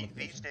general mitigation.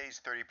 These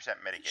days,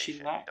 30% mitigation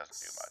She doesn't do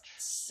much.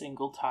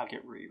 Single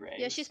target re-raise.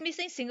 Yeah, she's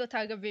missing single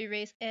target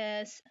re-raise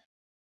as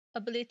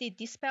ability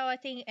dispel, I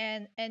think,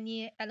 and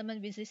any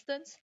element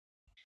resistance.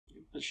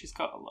 But she's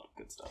got a lot of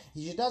good stuff.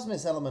 She does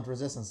miss element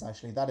resistance,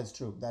 actually. That is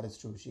true.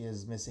 She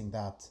is missing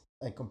that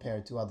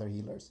compared to other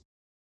healers.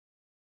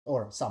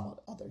 Or some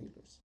other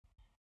healers.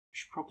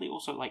 Should probably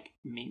also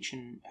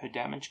mention her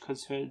damage,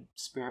 because her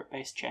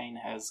spirit-based chain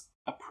has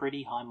a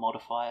pretty high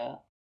modifier,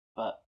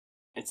 but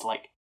it's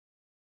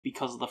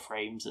because of the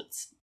frames,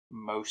 it's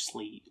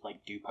mostly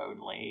dupe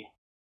only,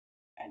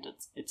 and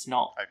it's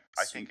not.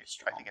 I think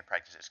in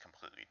practice it's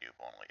completely dupe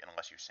only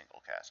unless you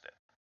single cast it.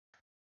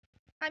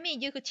 I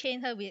mean, you could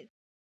chain her with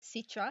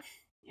Citra.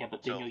 Yeah,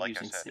 but then you're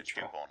using Citra. It's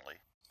dupe only.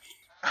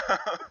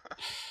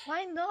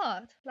 Why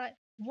not?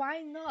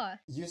 Why not?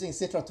 Using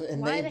Citra to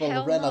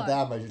enable Rena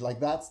damage,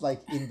 that's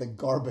in the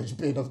garbage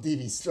bin of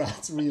DV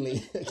strats,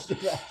 really.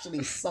 You're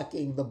actually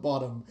sucking the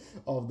bottom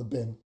of the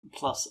bin.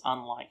 Plus,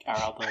 unlike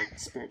our other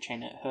Spirit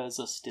Chain, hers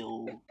are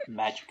still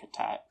magic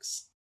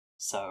attacks,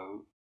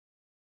 so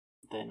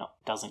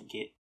doesn't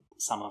get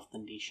some of the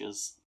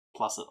niches.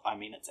 Plus,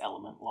 it's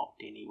element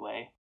locked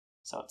anyway,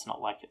 so it's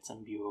not like it's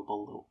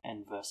imbuable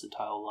and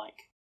versatile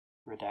like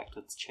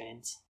Redacted's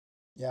chains.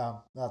 Yeah,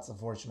 that's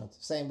unfortunate.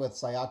 Same with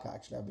Sayaka,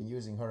 actually. I've been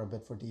using her a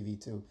bit for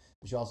DV too.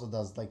 But she also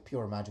does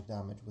pure magic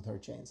damage with her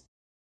chains.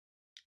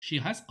 She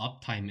has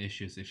uptime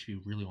issues if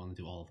you really want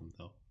to do all of them,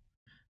 though.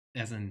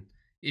 As in,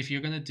 if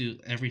you're going to do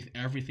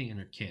everything in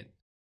her kit,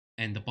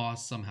 and the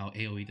boss somehow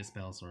AoE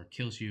dispels or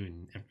kills you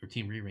and your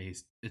team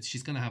re-raised,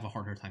 she's going to have a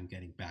harder time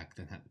getting back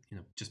than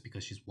just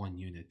because she's one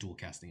unit dual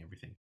casting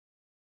everything.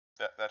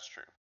 That's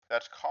true.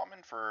 That's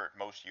common for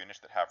most units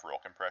that have roll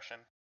compression.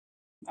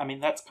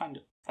 That's kind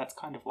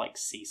of like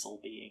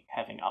Cecil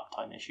having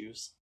uptime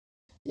issues.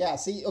 Yeah.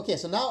 See. Okay.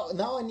 So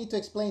now I need to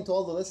explain to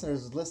all the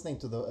listeners listening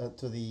to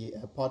the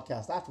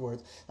podcast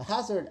afterwards.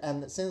 Hazard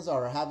and Sinzar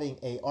are having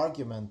a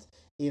argument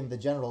in the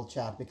general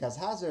chat because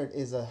Hazard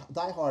is a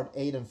diehard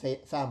Aiden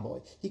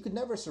fanboy. He could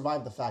never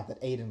survive the fact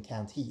that Aiden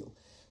can't heal.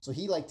 So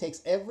he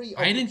takes every...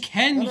 Aiden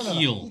can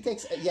heal. He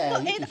takes...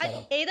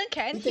 Aiden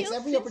can heal. He takes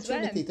every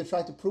opportunity to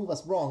try to prove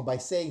us wrong by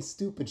saying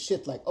stupid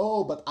shit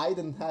but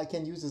Aiden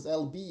can use his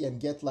LB and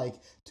get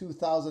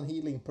 2,000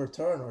 healing per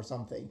turn or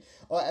something.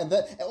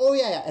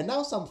 And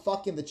now some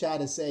fuck in the chat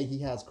is saying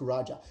he has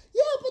Kuraja.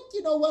 Yeah, but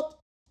you know what?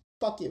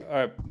 Fuck you.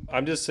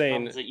 I'm just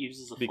saying,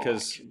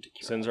 because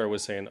Sinzar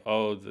was saying,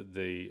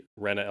 the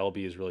Rena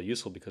LB is really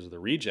useful because of the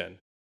regen.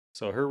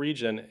 So her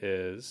regen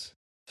is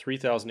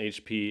 3,000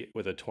 HP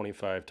with a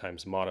 25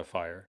 times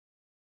modifier,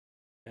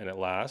 and it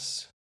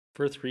lasts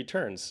for 3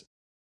 turns.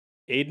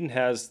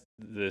 Aiden's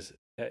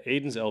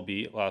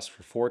LB lasts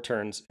for 4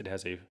 turns. It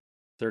has a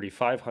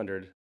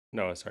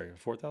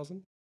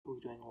 4,000. We're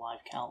doing live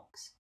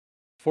calcs.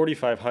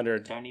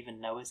 4,500. Don't even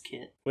know his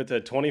kit. With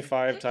a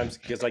 25 times,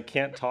 because I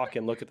can't talk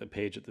and look at the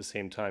page at the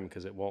same time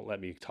because it won't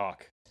let me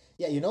talk.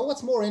 Yeah, you know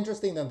what's more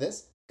interesting than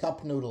this?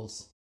 Cup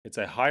noodles. It's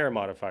a higher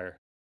modifier.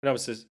 No,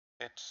 it's just...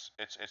 It's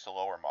a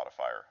lower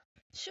modifier.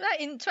 Should I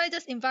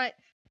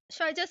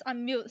just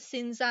unmute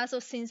Sinza so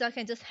Sinza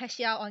can just hash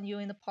it out on you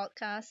in the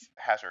podcast?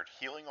 Hazard,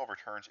 healing over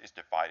turns is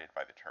divided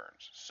by the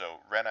turns. So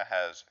Rena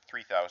has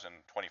 3,000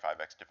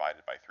 25x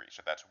divided by 3,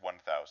 so that's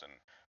 1,000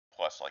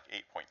 plus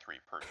 8.3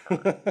 per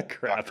turn.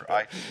 Crap. Dr.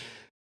 I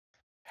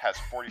has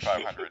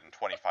 4,500 and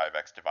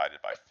 25x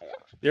divided by 4.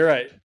 You're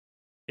right.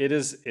 It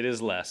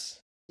is less.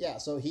 Yeah,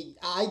 so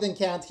Aiden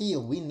can't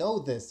heal. We know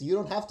this. You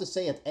don't have to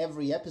say it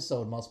every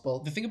episode,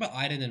 Muspel. The thing about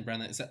Aiden and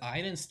Rena is that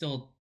Aiden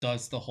still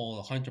does the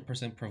whole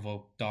 100%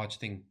 provoke dodge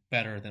thing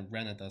better than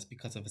Rena does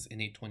because of his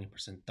innate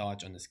 20%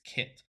 dodge on his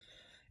kit.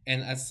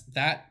 And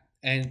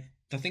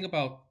the thing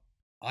about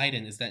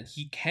Aiden is that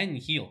he can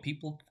heal.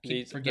 People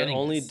keep forgetting.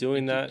 Only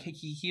doing that.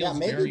 He heals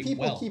maybe very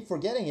people well. keep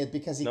forgetting it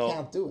because he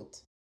can't do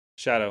it.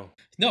 Shadow.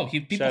 No,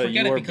 people Shadow,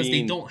 forget you it are because they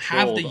being don't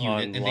have the trolled unit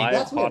on and live they.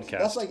 That's weird. podcast.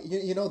 That's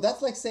like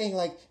that's like saying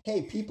like,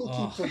 hey, people keep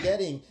Ugh.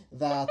 forgetting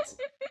that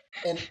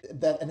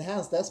that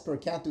enhanced Esper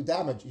can't do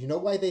damage. You know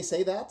why they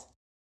say that?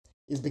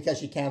 Is because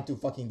she can't do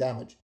fucking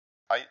damage.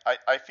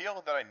 I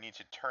feel that I need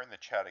to turn the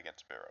chat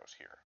against Barrows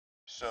here.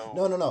 So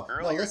No.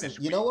 earlier Listen, this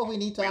you week, know what we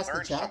need to we ask the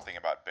learned chat? something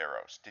about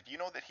Barrows. Did you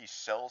know that he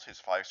sells his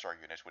 5-star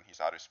units when he's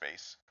out of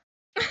space?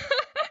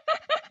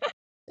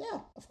 Yeah,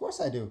 of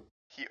course I do.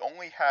 He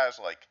only has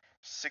like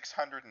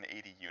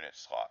 680 unit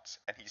slots,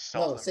 and he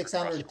sells No, them for trust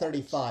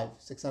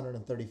points.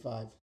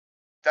 635.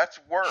 That's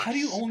worse. How do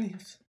you only?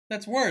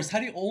 That's worse. How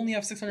do you only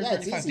have Yeah, it's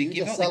 635? easy. They You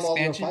give just out sell all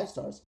your expansion. 5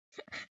 stars.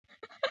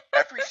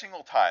 Every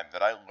single time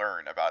that I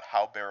learn about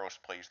how Barrows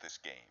plays this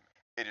game,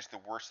 it is the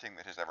worst thing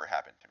that has ever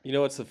happened to me. You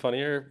know what's the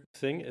funnier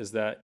thing is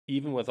that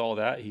even with all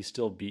that, he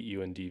still beat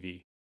you in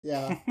DV.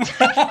 Yeah,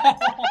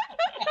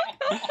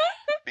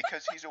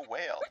 Because he's a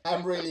whale.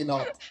 I'm really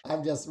not.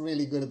 I'm just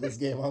really good at this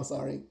game. I'm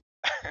sorry.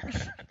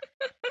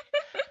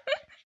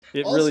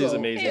 It really is Also,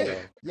 amazing, hey,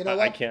 though. you know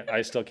I what? can't.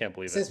 I still can't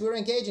believe Since it. we're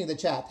engaging the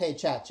chat, hey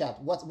chat,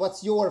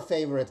 what's your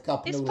favorite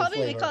cup It's noodle probably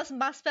flavor? because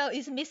Marspell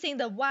is missing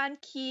the one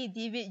key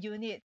Divid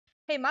unit.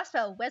 Hey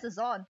Marspell, where's the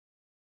Zon?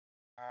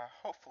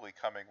 Hopefully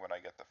coming when I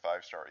get the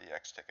 5-star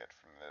EX ticket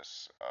from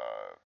this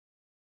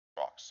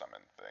box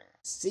summon thing.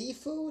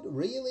 Seafood?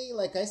 Really?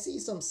 Like I see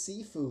some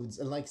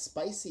seafoods and like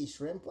spicy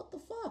shrimp. What the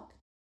fuck?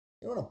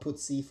 You don't want to put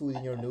seafood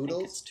in your I think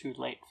noodles? it's too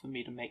late for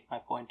me to make my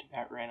point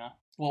about Rena.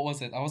 What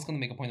was it? I was gonna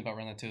make a point about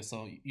Rena too.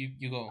 So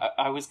you go.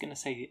 I was gonna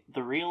say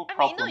the real I mean,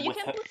 problem no, you with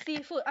can her. put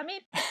seafood. I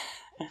mean,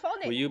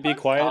 phonic. Will you be puns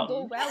quiet?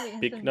 Go well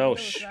with Big- instant no,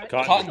 noodles, shh, right?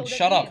 Cotton. Cotton, Throw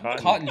shut that up. in.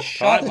 Cotton. Cotton,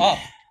 shut Cotton. up.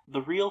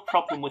 The real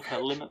problem with her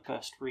limit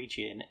burst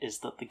regen is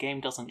that the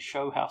game doesn't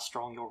show how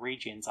strong your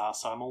regens are,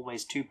 so I'm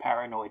always too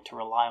paranoid to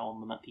rely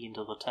on them at the end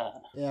of the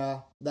turn.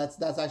 Yeah,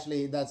 that's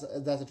actually that's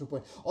a true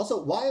point.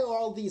 Also, why are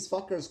all these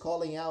fuckers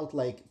calling out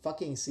like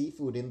fucking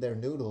seafood in their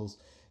noodles?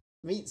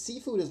 I mean,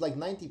 seafood is like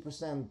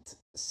 90%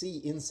 sea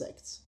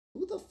insects.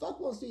 Who the fuck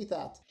wants to eat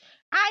that?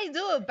 I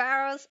do,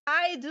 Barrows.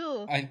 I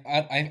do.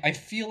 I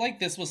feel like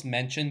this was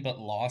mentioned but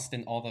lost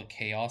in all the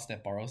chaos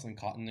that Burrows and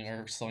Cotton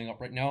are sewing up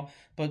right now.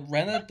 But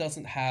Rena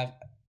doesn't have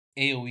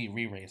AoE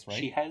re-raise, right?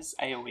 She has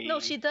AoE. No,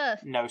 she does.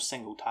 No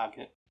single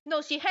target.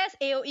 No, she has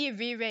AoE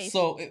re-raise.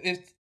 So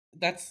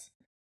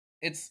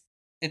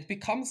it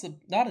becomes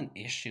not an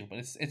issue, but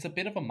it's a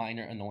bit of a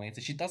minor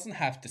annoyance. She doesn't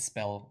have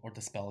Dispel or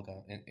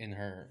Dispelga in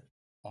her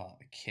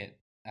kit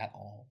at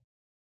all.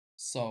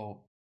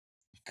 So,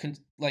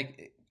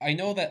 like, I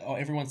know that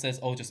everyone says,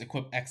 "Oh, just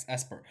equip X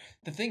Esper."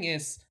 The thing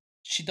is,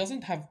 she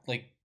doesn't have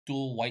like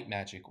dual white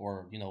magic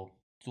or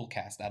dual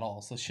cast at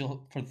all. So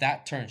for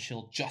that turn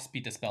she'll just be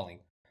dispelling.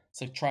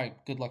 So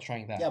good luck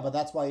trying that. Yeah, but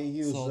that's why you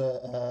use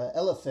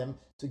Elephim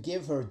to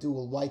give her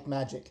dual white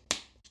magic.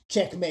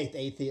 Checkmate,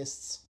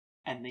 atheists.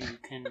 And then you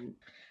can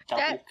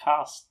double That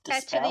cast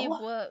Dispel actually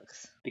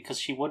works. because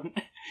she wouldn't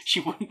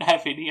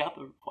have any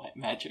other white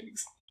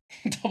magics.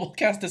 Double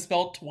cast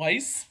Dispel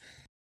twice.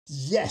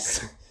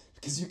 Yes,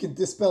 because you can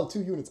dispel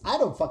 2 units. I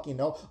don't fucking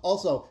know.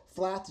 Also,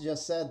 Flat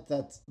just said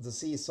that the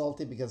sea is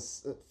salty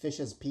because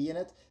fishes pee in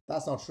it.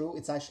 That's not true.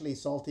 It's actually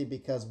salty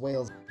because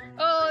whales.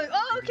 Oh,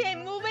 okay.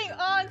 Moving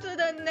on to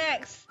the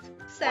next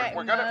segment.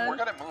 We're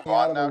gonna move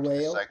Out on of now a to the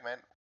whale.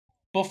 segment.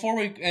 Before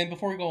we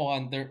go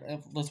on,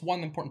 there's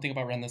one important thing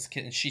about Ren's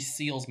kit, and she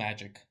seals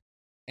magic,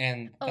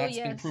 and Oh, that's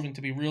been yes. proven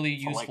to be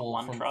really For, like, useful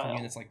one from trial.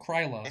 units like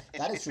Kryla.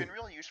 That is It's true. been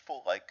really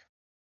useful like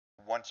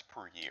once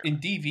per year. In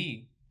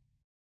DV.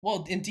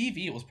 Well, in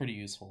DV it was pretty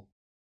useful.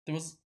 There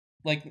was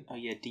like Oh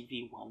yeah,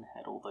 DV1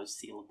 had all those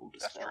sealable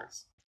That's true.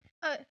 dispels.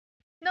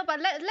 No, but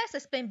let's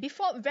explain.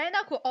 Before,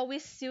 Rena could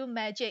always seal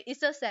magic. It's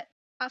just that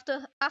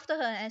after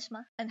her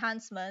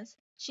enhancements,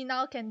 she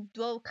now can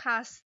dual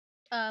cast.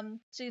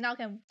 She now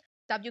can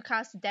W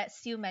cast that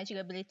seal magic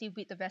ability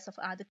with the rest of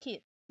her other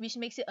kit, which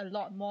makes it a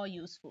lot more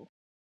useful.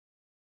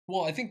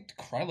 well, I think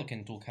Kryla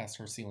can dual cast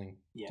her sealing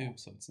Yeah. too,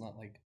 so it's not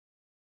like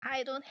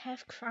I don't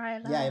have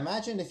Kryla. Yeah,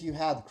 imagine if you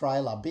had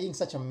Kryla being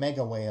such a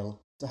mega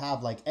whale to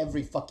have like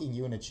every fucking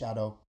unit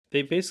shadow.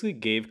 They basically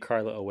gave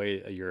Carla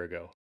away a year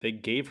ago. They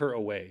gave her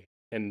away,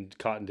 and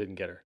Cotton didn't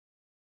get her.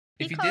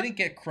 if Because- you didn't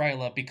get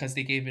Kryla because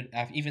they gave it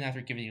even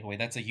after giving it away,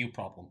 that's a you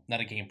problem, not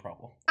a game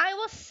problem. I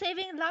was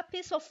saving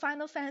Lapis for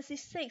Final Fantasy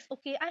VI.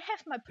 Okay, I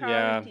have my Yeah.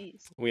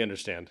 priorities. We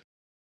understand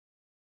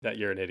that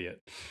you're an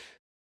idiot.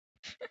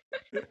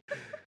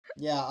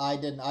 Yeah, I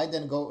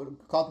didn't go.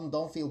 Cotton,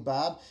 don't feel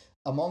bad.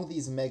 Among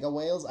these mega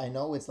whales, I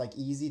know it's like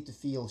easy to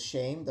feel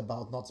shamed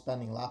about not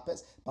spending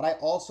lapis, but I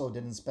also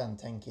didn't spend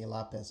 10k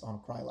lapis on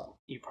Kryla.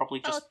 You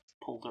probably just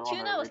pulled her on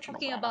Tuna her was original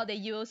talking banner. about the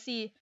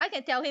UOC. I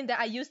can tell him that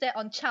I used that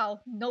on Chow.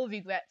 No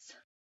regrets.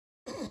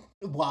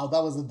 Wow,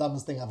 that was the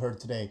dumbest thing I've heard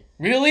today.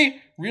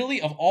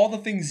 Really, of all the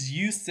things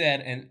you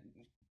said and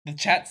the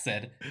chat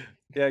said,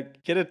 Yeah,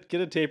 get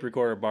a tape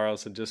recorder,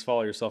 Barros, and just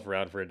follow yourself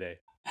around for a day.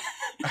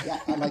 Yeah,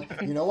 I'm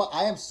like, you know what?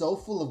 I am so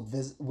full of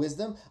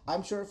wisdom.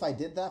 I'm sure if I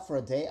did that for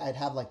a day, I'd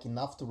have like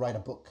enough to write a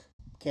book.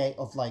 Okay,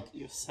 of like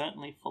You're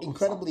certainly full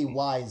incredibly of something.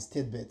 wise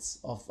tidbits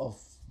of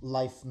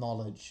life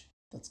knowledge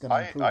that's gonna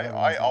I improve I,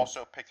 everyone's I life.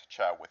 also picked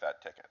Chow with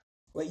that ticket.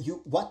 Wait,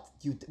 you what?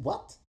 You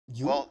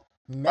Well,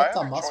 my Meta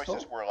other Muspel?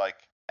 choices were like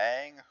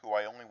Aang, who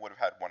I only would have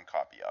had one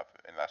copy of,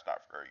 and that's not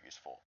very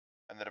useful.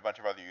 And then a bunch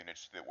of other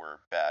units that were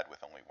bad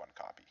with only one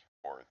copy,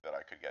 or that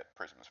I could get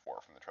prisms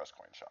for from the Trust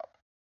Coin shop.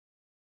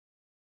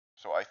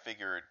 So I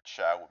figured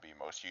Chow would be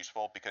most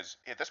useful, because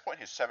at this point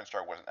his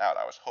 7-star wasn't out.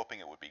 I was hoping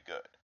it would be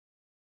good.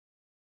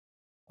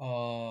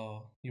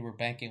 Oh, you were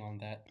banking on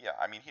that. Yeah,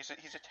 I mean, he's a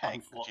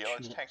tank. GLX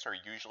Unfortunate. tanks are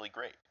usually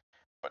great,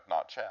 but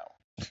not Chow.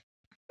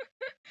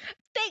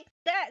 Take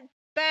that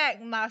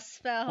back,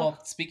 Muspel. Well,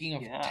 speaking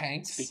of Yeah.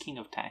 tanks, Speaking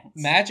of tanks,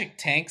 magic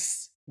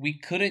tanks, we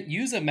couldn't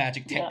use a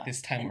magic tank yeah,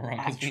 this time an around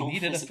because we actual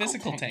needed a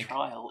physical tank.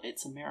 trial.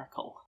 It's a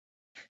miracle.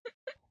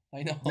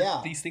 I know,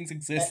 Yeah. these things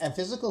exist. And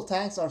physical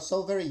tanks are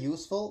so very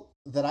useful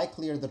that I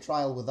cleared the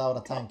trial without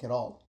a tank at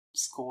all.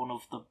 Scorn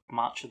of the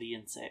March of the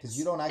Insects. Because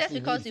you don't That's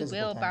actually because need you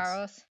physical tanks.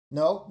 wheelbarrows.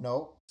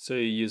 No. So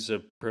you use a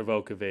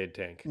provoke evade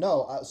tank.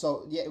 No,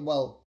 so, yeah,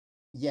 well,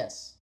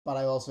 yes. But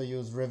I also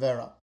use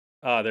Rivera.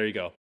 Ah, there you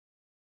go.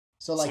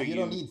 So, like, So you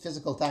don't you need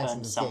physical tanks in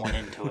Turn this someone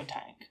game. into a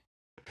tank.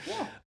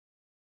 Yeah.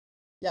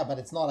 Yeah, but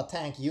it's not a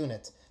tank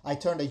unit. I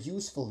turned a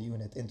useful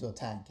unit into a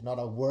tank, not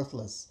a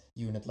worthless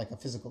unit like a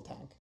physical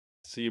tank.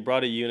 So you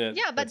brought a unit.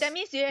 Yeah, but that that's-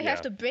 means you yeah.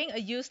 have to bring a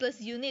useless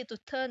unit to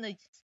turn a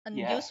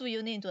Yeah. useful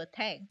unit into a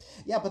tank.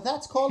 Yeah, but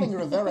that's calling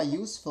Rivera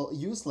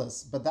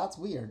useless, but that's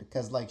weird,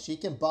 because, like, she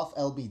can buff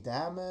LB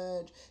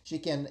damage, she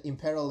can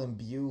Imperil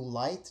Imbue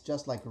Light,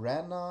 just like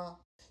Rena,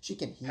 she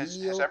can heal,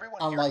 Has everyone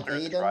here unlike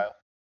cleared the Aiden. trial?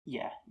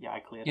 Yeah, I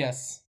cleared it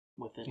Yes.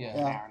 within Yeah.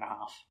 an hour and a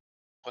half.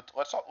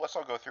 Let's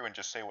all go through and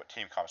just say what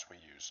team comps we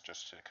used,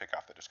 just to kick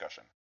off the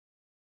discussion.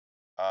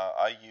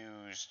 I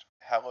used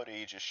Hallowed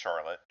Aegis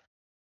Charlotte,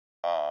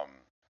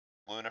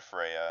 Luna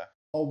Freya,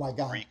 Oh my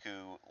god.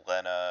 Riku,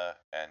 Lena,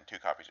 and 2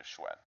 copies of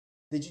Schwen.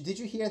 Did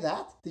you hear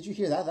that? Did you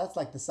hear that? That's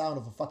like the sound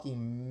of a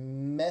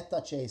fucking meta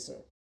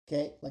chaser.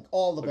 Okay? Like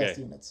all the best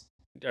Okay. units.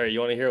 All right, you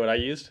want to hear what I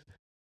used?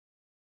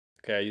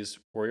 Okay, I used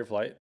Warrior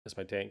Flight as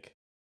my tank.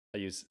 I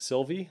used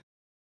Sylvie,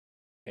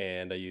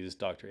 and I used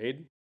Dr.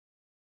 Aiden,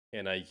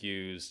 and I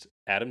used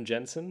Adam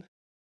Jensen,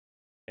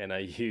 and I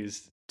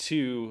used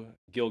 2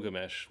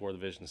 Gilgamesh War of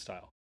the Vision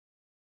style.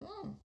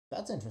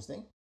 That's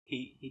interesting.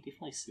 He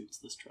definitely suits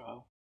this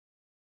trial.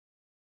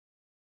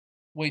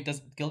 Wait,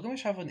 does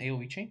Gilgamesh have an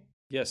AoE chain?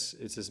 Yes,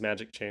 it's his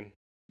magic chain,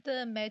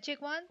 The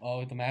magic one?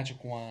 Oh, the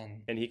magic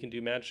one. and he can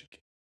do magic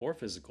or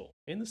physical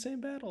in the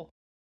same battle.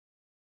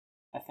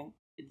 I think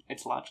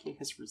it's largely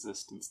his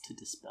resistance to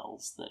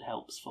dispels that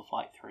helps for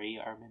Fight 3.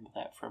 I remember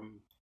that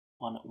from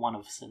one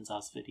of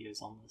Sinzar's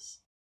videos on this.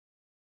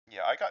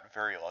 Yeah, I got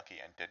very lucky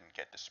and didn't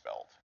get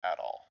dispelled at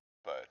all,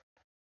 but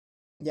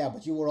Yeah,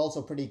 but you were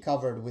also pretty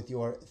covered with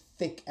your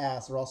thick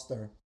ass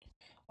roster.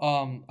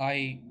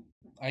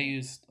 I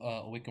used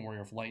Awakened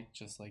Warrior of Light,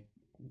 just like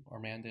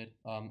Armand did.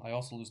 I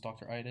also used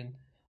Dr. Aiden.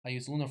 I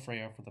used Luna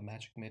Freya for the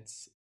magic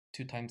mitts,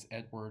 2 times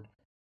Edward,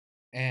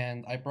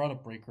 and I brought a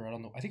breaker. I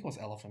don't know. I think it was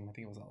Elephant.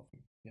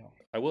 Yeah.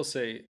 I will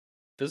say,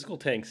 physical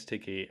tanks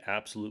take a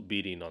absolute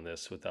beating on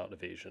this without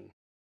evasion.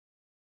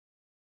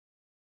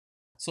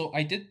 So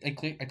I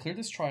cleared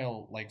this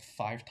trial like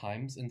 5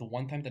 times, and the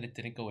one time that it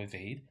didn't go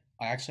evade,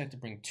 I actually had to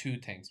bring 2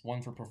 tanks,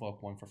 one for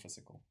provoke, one for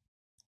physical.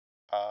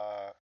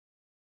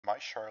 my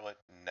Charlotte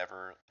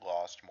never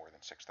lost more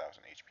than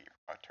 6,000 HP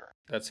a turn.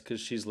 That's because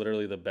she's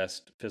literally the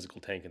best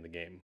physical tank in the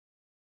game.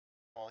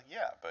 Well,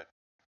 yeah, but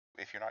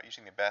if you're not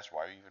using the best,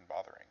 why are you even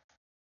bothering?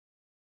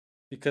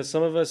 Because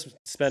some of us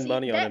spend See,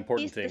 money on that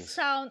important is the things.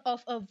 sound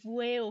of a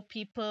whale,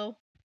 people.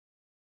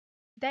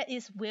 That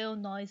is whale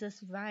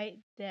noises right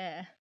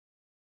there.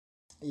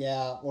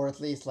 Yeah, or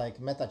at least like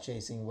meta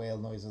chasing whale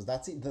noises.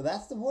 That's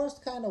the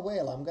worst kind of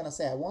whale. I'm gonna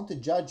say. I want to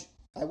judge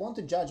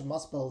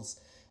Muspel's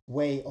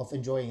way of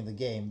enjoying the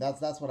game.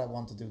 That's what I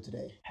want to do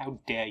today. How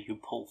dare you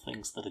pull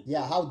things that are...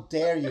 Yeah, how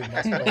dare you,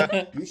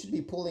 Muspel? You should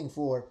be pulling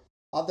for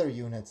other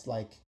units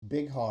like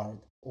Big Hard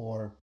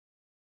or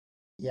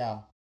yeah,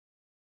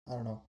 I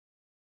don't know.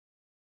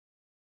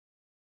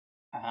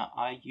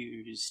 I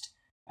used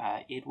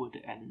Edward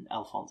and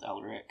Alphonse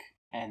Elric,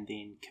 and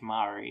then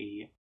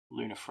Kamari,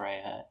 Luna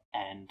Freya,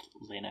 and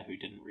Lena, who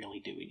didn't really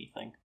do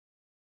anything.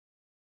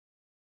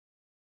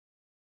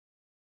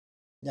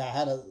 Yeah,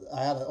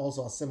 I had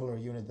also a similar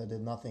unit that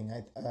did nothing.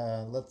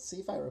 Let's see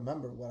if I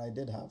remember what I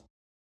did have.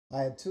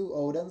 I had 2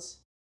 Odins,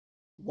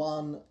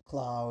 1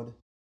 Cloud,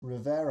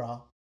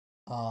 Rivera,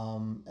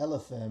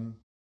 Elephim,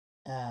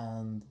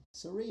 and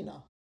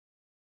Serena.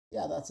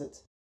 Yeah, that's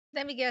it.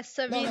 Let me guess,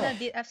 Serena no.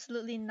 did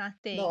absolutely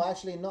nothing. No,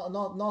 actually,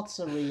 not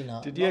Serena.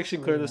 Did you not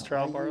actually clear this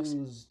Serena. trial,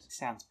 Baros?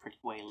 Sounds pretty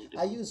whaley.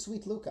 I used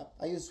Sweet Luca.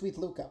 I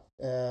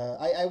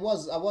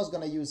was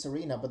gonna use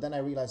Serena, but then I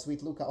realized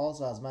Sweet Luca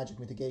also has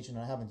magic mitigation,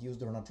 and I haven't used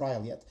her on a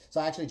trial yet.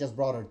 So I actually just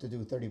brought her to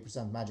do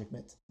 30% magic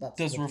mit.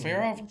 Does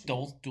Rivera have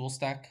dual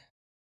stack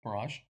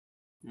Mirage?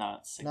 No,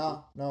 it's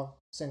single. No,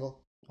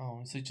 single.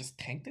 Oh, so he just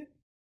tanked it,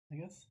 I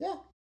guess? Yeah.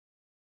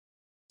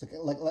 It's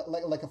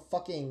like a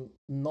fucking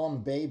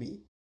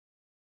non-baby.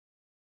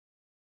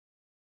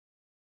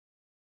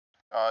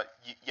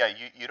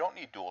 You don't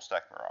need dual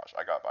stack Mirage.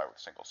 I got by with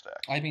single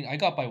stack. I mean, I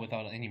got by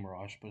without any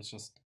Mirage, but it's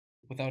just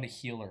without a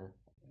healer.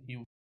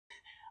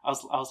 I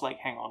was like,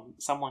 hang on,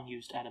 someone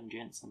used Adam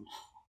Jensen.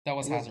 That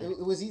was Hazard.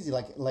 It was easy.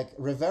 Like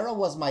Rivera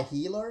was my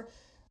healer.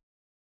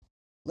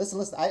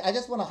 Listen. I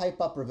just want to hype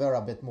up Rivera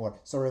a bit more.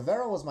 So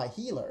Rivera was my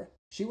healer.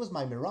 She was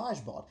my Mirage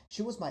bot.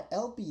 She was my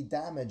LB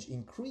damage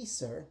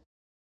increaser.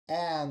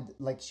 And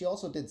like she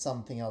also did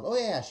something else. Oh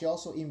yeah, she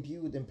also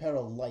imbued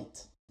Imperial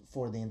Light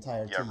for the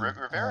entire team. Yeah,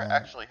 Rivera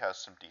actually has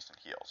some decent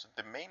heals.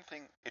 The main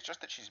thing, it's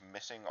just that she's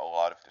missing a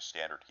lot of the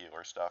standard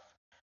healer stuff,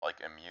 like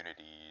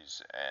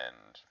immunities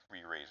and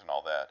re-raise and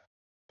all that.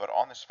 But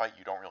on this fight,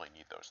 you don't really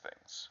need those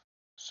things.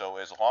 So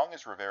as long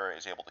as Rivera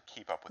is able to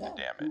keep up with the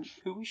damage.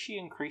 Who is she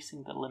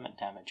increasing the limit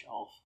damage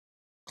of?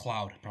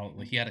 Cloud,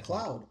 probably. He had a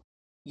Cloud.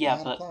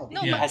 Yeah, but Cloud.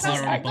 No, Yeah, but Cloud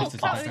Cloud already no, boosted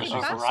Cloud his already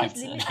attack, buffs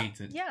his so limit. negates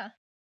it. Yeah.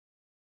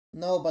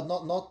 No, but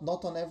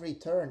not on every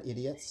turn,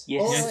 idiots.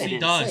 Yes, Yes, it he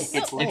is. does.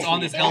 It's It's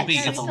on his literally LB.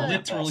 It's every turn.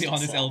 literally on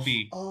his Itself.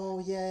 LB.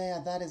 Oh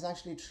yeah, that is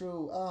actually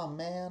true. Oh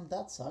man,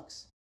 that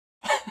sucks.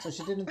 So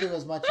she didn't do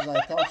as much as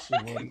I thought she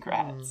would.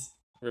 Congrats.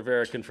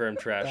 Rivera confirmed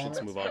trash. Damn Let's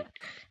it. move on.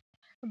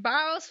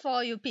 Barrels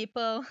for you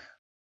people.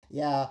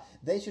 Yeah,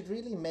 they should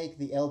really make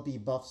the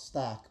LB buff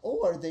stack,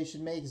 or they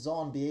should make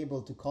Zon be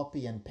able to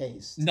copy and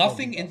paste.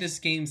 Nothing LB in buffs. this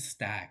game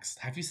stacks.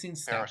 Have you seen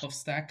Stack Embarrassing. of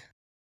Stack?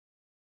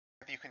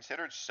 Have you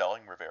considered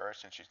selling Rivera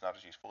since she's not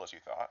as useful as you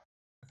thought?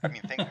 I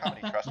mean, think how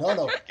many trust No, points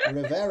no, you get.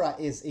 Rivera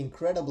is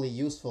incredibly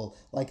useful.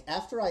 Like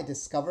after I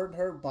discovered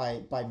her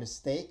by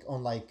mistake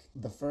on like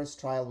the first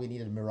trial we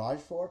needed Mirage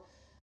for,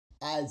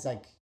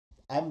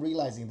 I'm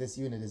realizing this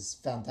unit is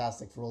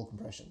fantastic for roll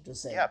compression.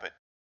 Just saying. Yeah,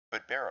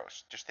 but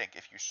Barrows, just think,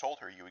 if you sold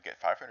her, you would get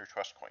 500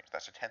 trust coins.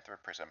 That's a 10th of a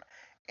prism,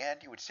 and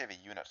you would save a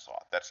unit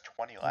slot. That's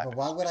 20 lapis. But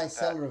why would I Isn't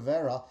sell that-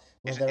 Rivera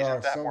when isn't there are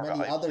that so more many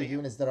valuable other to you?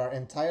 units that are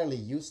entirely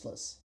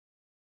useless?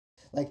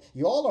 Like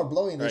you all are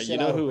blowing this Alright, shit you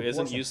know out of who isn't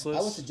proportion. useless?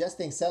 I was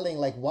suggesting selling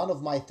like one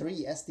of my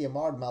 3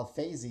 SDMR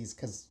Malphases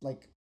because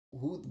like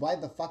why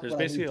the fuck There's would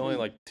I basically need only 3?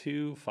 like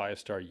 2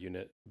 5-star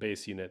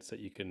base units that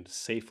you can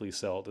safely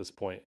sell at this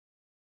point,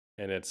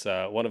 and it's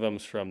one of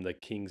them's from the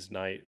King's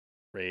Knight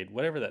raid,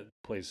 whatever that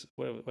place.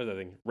 What is that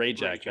thing?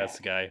 Rayjack. That's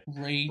the guy.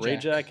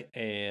 Rayjack,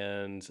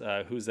 and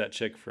who's that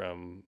chick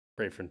from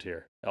Brave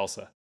Frontier?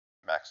 Elsa.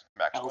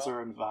 Maxwell?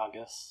 Elza and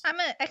Vargas. I'm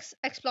an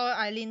Explorer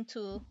Eileen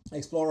too.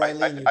 Explorer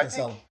Eileen you I can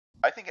sell.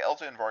 I think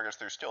Elza and Vargas,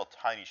 there's still a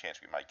tiny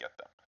chance we might get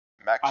them.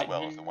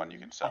 Maxwell is the one you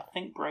can I sell.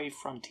 think Brave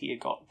Frontier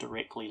got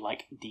directly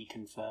like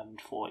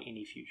deconfirmed for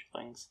any future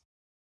things.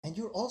 And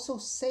you're also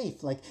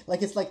safe. Like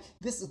it's like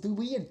this the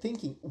weird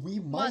thinking. We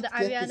might the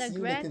get Ariana this unit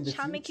in Grande, the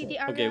Charming future. Kitty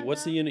Ariana. Okay,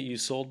 what's the unit you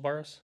sold,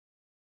 Bars?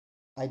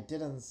 I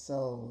didn't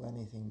sell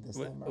anything this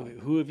time around.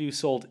 Who have you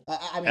sold?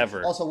 I mean,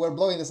 ever? Also, we're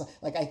blowing this.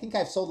 Like, I think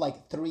I've sold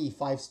like 3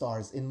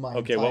 5-stars in my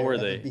Okay, entire what were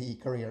they?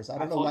 FFB careers. I I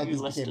don't know thought why you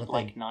this listed became a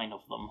like thing. 9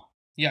 of them.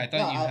 Yeah, I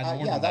thought you had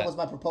more yeah, than that was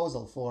my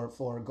proposal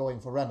for going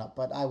for Renup,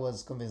 but I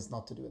was convinced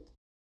not to do it.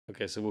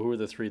 Okay, so who were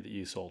the 3 that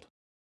you sold?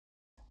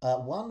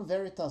 One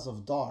Veritas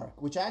of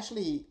Dark, which I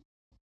actually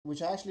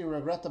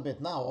regret a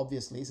bit now,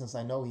 obviously, since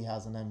I know he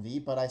has an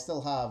MV, but I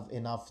still have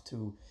enough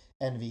to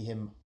envy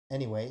him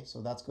anyway,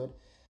 so that's good.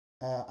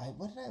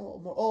 What did I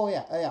more? Oh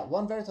yeah,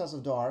 one Veritas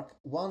of Dark,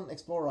 one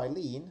Explorer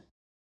Eileen,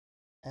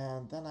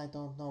 and then I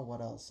don't know what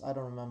else. I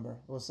don't remember.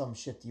 It was some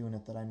shit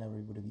unit that I never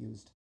would have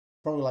used.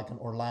 Probably like an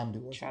Orlando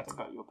or Chat's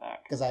something. got your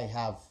back. Because I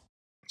have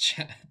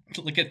Chat.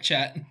 Look at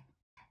chat.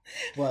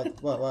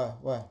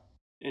 what?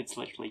 It's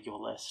literally your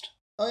list.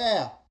 Oh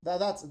yeah.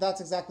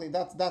 That's exactly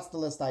that's the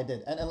list I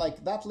did, and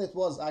like that list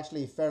was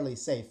actually fairly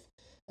safe,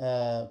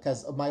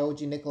 because my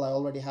OG nickel I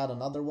already had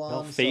another one.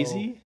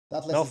 Malphasey? So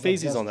that list is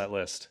Malphasey's just- on that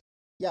list.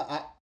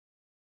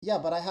 Yeah,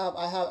 but I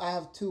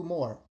have 2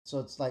 more, so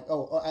it's like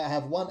I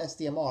have 1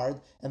 SDMR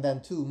and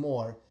then 2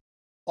 more,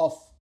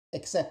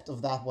 except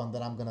of that one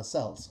that I'm gonna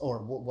sell or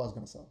was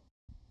gonna sell.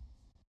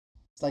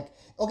 It's like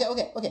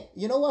okay.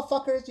 You know what,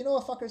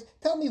 fuckers?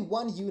 Tell me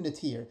one unit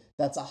here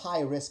that's a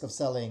high risk of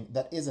selling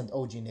that isn't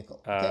OG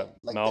nickel. Okay,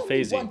 like tell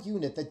me Malphasey. one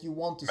unit that you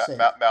want to sell.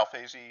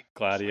 Malphasey,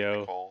 Gladio.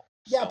 Nicole,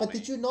 Yeah, but Sylvie.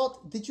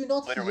 did you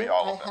not Literally hear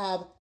all I of them.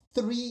 have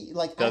 3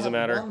 like Doesn't I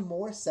have matter. 1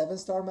 more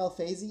 7-star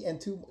Malphasey and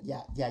 2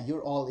 yeah,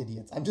 you're all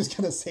idiots. I'm just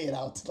gonna say it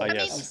out. Like,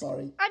 yes. I'm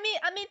sorry. I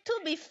mean,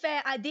 to be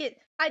fair, I did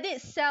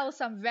sell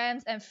some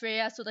Rams and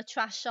Freya to the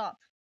trash shop,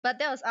 but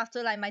that was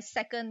after like my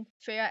second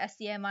Freya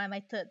SDMR,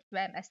 my third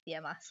Ram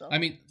SDMR. So I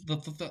mean,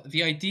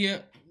 the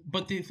idea,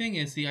 but the thing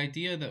is, the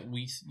idea that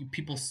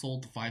people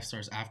sold the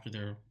 5-stars after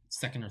their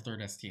second or third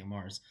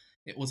STMRs,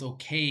 it was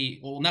okay.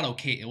 Well, not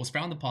okay. It was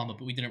frowned upon, but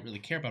we didn't really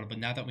care about it. But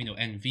now that we know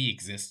NV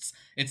exists,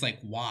 it's like,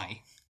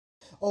 why?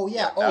 Oh yeah.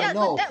 Yeah, Oh yeah,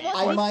 no. but that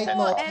was I might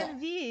before not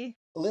NV.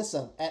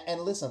 listen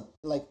and listen.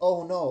 Like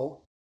oh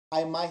no,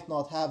 I might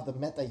not have the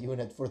meta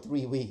unit for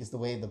 3 weeks the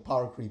way the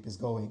power creep is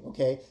going.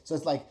 Okay, so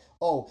it's like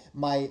oh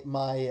my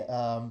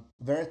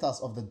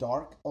Veritas of the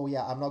Dark. Oh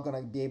yeah, I'm not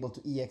gonna be able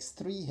to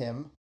EX3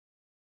 him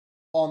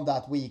on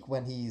that week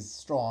when he's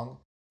strong.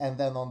 and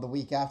then on the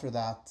week after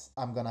that,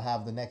 I'm gonna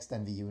have the next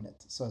NV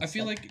unit. So I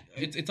feel like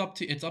it's up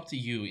to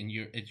you in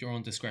your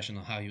own discretion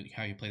on how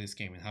you play this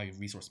game and how you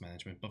resource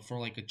management. But for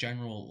like a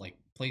general like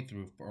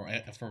playthrough or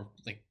for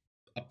like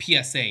a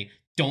PSA,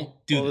 don't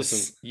do Well, this.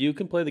 listen, you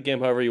can play the game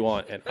however you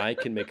want, and I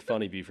can make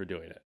fun of you for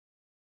doing it.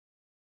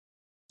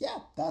 yeah,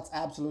 that's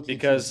absolutely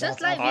Because true. Just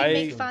That's like we I-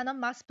 make absolutely fun of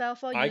Muspel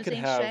for I could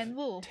using have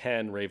Shenwu.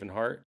 10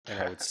 Ravenheart, and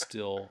I would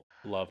still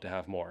love to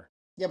have more.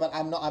 Yeah, but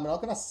I'm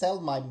not gonna sell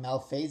my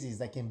Malphases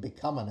that can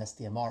become an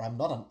STMR. I'm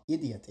not an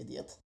idiot.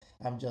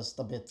 I'm just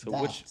a bit So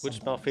daft which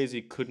sometimes.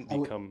 Malphase couldn't I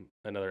would- become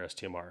another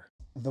STMR?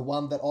 The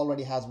one that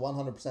already has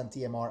 100%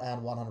 TMR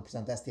and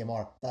 100%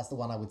 STMR, that's the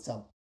one I would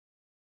sell.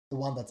 The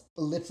one that's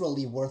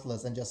literally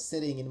worthless and just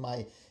sitting in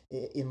my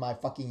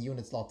fucking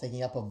unit slot,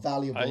 taking up a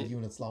valuable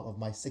unit slot of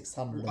my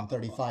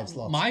 635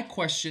 slots. My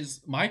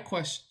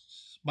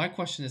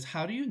question is,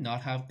 how do you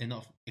not have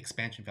enough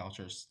expansion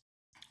vouchers?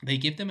 They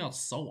give them out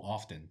so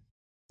often.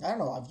 I don't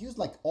know. I've used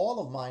like all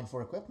of mine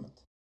for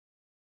equipment.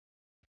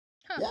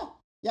 Huh.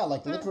 Yeah,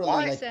 like literally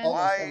Why- like sense.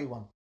 almost why-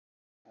 everyone.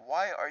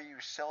 Why are you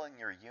selling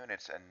your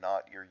units and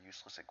not your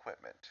useless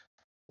equipment?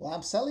 Well,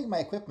 I'm selling my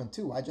equipment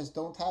too. I just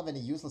don't have any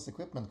useless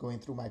equipment going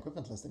through my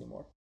equipment list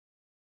anymore.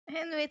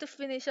 Anyway, to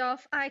finish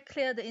off, I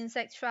cleared the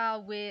insect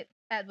trial with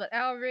Edward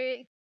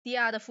Elric, the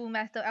other Full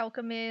Metal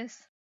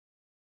Alchemist,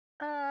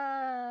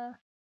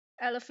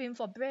 Elephim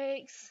for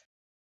Breaks,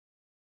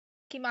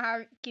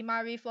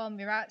 Kimari from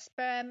Mirage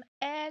Spam,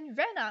 and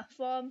Rena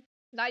from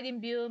Lightning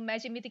Build,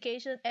 Magic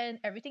Mitigation, and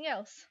everything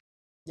else.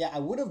 Yeah, I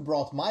would have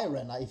brought my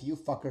Rena if you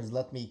fuckers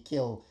let me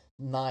kill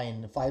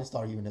 9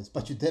 5-star units,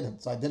 but you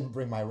didn't, so I didn't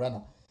bring my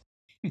Rena.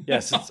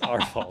 Yes, it's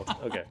our fault.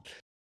 Okay.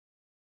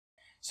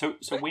 So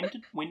when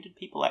did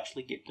people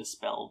actually get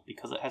dispelled?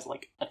 Because it has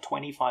like a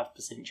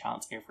 25%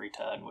 chance every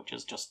turn, which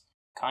is just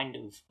kind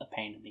of a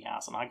pain in the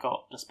ass. And I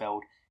got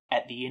dispelled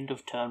at the end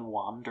of turn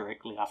 1,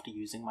 directly after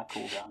using my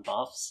cooldown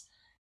buffs,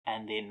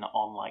 and then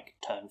on like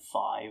turn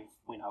 5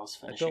 when I was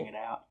finishing it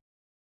out.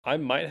 I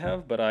might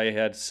have, but I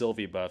had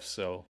Sylvie buffs,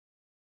 so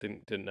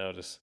didn't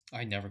notice.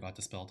 I never got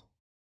dispelled.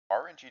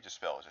 RNG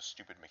Dispel is a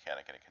stupid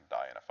mechanic and it can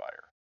die in a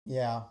fire.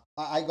 Yeah,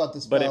 I got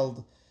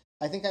dispelled.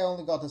 I think I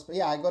only got dispelled.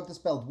 Yeah, I got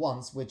dispelled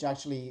once, which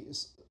actually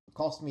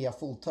cost me a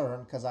full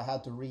turn because I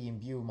had to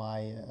re-imbue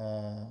my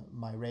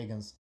my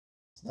Reagans.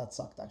 So that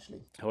sucked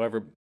actually.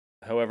 However,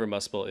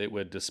 Muspel, it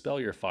would dispel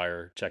your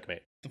fire.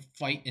 Checkmate. The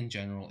fight in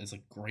general is a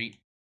great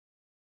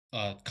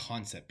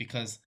concept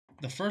because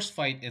the first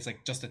fight is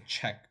like just a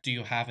check. Do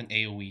you have an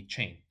AoE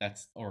chain?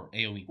 Or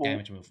AoE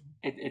damage move?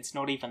 It's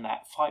not even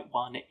that. Fight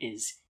 1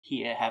 is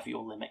here, have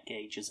your limit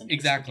gauges and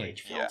Exactly.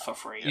 gauge filled Yeah. for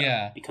free.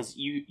 Yeah. Because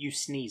you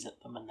sneeze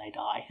at them and they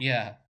die.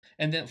 Yeah.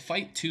 And then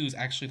fight 2 is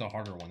actually the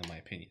harder one in my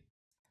opinion.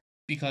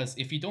 Because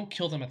if you don't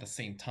kill them at the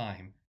same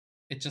time,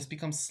 it just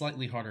becomes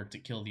slightly harder to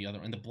kill the other.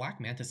 And the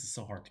Black Mantis is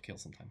so hard to kill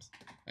sometimes.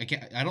 I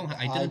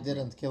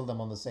didn't kill them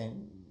on the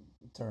same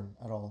turn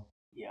at all.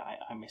 Yeah,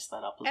 I messed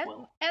that up as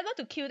well. Ever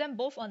to kill them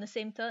both on the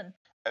same turn.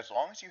 As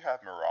long as you have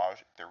Mirage,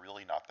 they're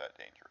really not that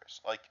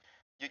dangerous. Like,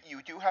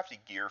 you do have to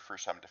gear for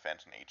some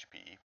defense and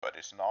HP, but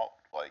it's not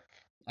like...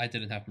 I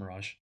didn't have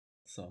Mirage,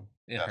 so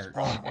it That's hurt.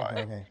 probably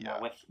why. Okay. Yeah.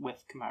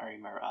 With Kimari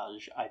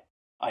Mirage,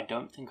 I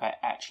don't think I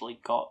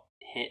actually got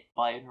hit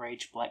by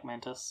Enraged Black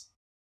Mantis,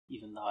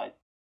 even though I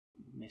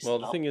messed Well, it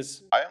the up. thing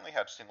is, I only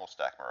had single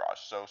stack Mirage,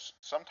 so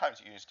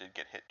sometimes units did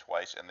get hit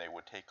twice, and they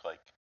would take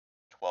like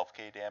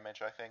 12k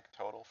damage, I think,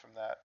 total from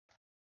that.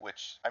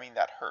 Which, I mean,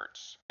 that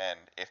hurts. And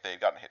if they'd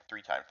gotten hit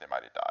 3 times, they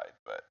might have died,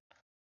 but...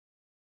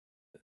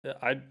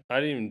 I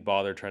didn't even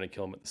bother trying to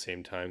kill them at the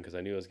same time because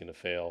I knew I was going to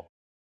fail,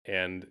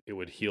 and it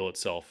would heal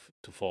itself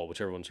to full.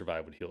 Whichever one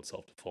survived would heal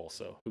itself to full.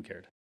 So who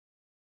cared?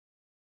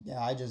 Yeah,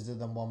 I just did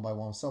them one by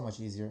one, so much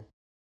easier.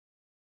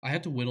 I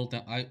had to whittle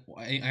down. I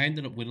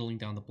ended up whittling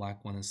down the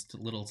black one as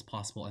little as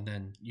possible, and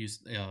then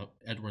used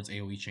Edward's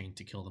AoE chain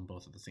to kill them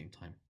both at the same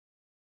time.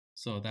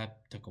 So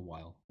that took a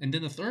while. And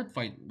then the third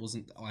fight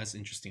wasn't as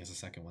interesting as the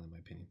second one, in my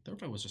opinion. Third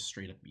fight was just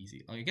straight up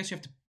easy. I guess you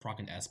have to proc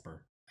an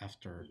Esper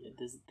after. Yeah,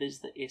 there's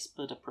the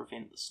Esper to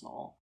prevent the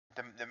snore.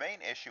 The main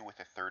issue with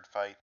the third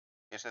fight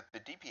is that the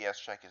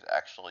DPS check is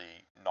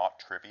actually not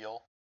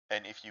trivial,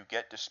 and if you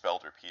get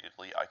dispelled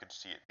repeatedly, I could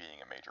see it being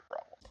a major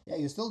problem. Yeah,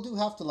 you still do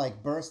have to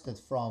like burst it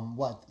from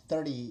what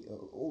 30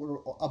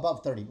 or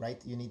above 30,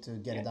 right? You need to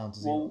get it down to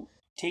 0. Well,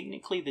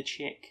 technically, the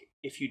check,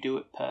 if you do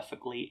it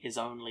perfectly, is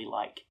only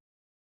like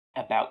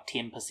about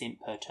 10%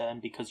 per turn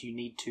because you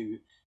need to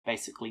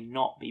basically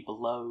not be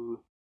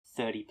below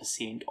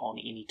 30% on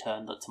any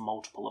turn that's a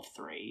multiple of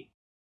 3.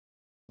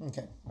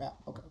 Okay, yeah,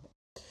 okay.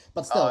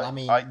 But still, I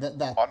mean,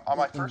 that on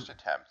my first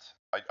attempt,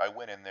 I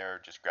went in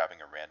there just grabbing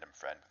a random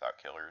friend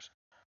without killers.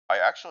 I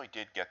actually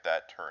did get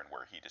that turn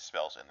where he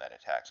dispels and then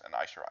attacks, and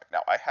I survived.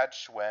 Now, I had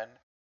Schwen,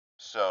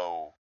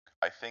 so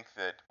I think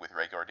that with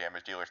regular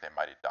damage dealers, they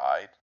might have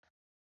died.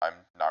 I'm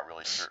not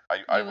really sure.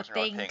 I wasn't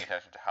really paying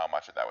attention to how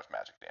much of that was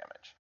magic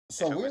damage.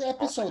 So If it we're was mostly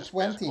episode just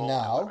 20 physical, it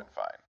now. would've been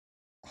fine.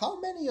 How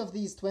many of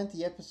these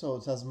 20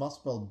 episodes has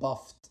Muspel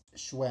buffed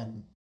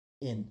Schwen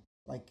in?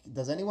 Like,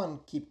 does anyone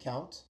keep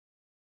count?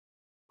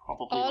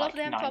 Probably All like of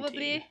them 19.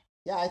 probably.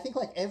 Yeah, I think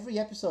like every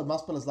episode,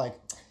 Muspel is like,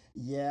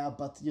 yeah,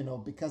 but you know,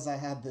 because I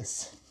had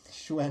this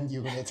Schwen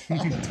unit,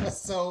 it was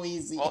so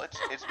easy. Well,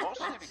 it's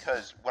mostly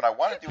because when I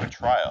want to do a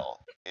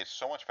trial, it's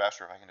so much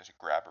faster if I can just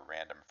grab a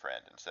random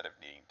friend instead of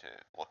needing to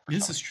look for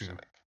This something is true.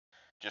 specific.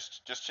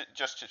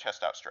 Just to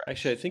test out strats.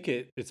 Actually, I think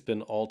it's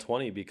been all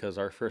 20 because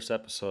our first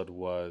episode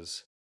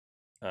was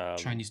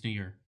Chinese New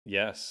Year.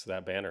 yes,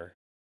 that banner.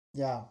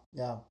 Yeah.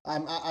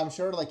 I'm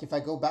sure like if I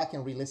go back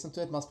and re-listen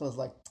to it, Muspel is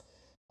like,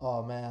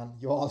 oh man,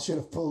 you all should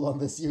have pulled on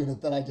this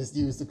unit that I just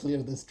used to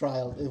clear this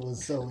trial. It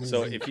was so easy.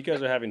 So if you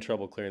guys are having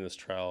trouble clearing this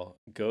trial,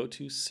 go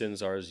to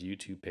Sinzar's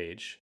YouTube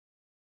page.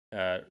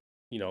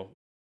 You know,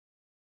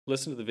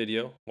 listen to the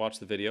video, watch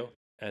the video,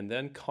 and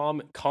then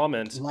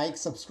comment. like,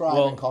 subscribe,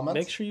 Well, and comment.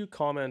 make sure you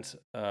comment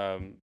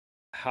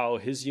how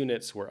his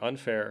units were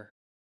unfair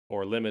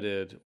or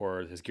limited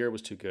or his gear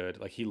was too good.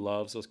 Like, he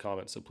loves those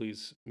comments, so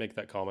please make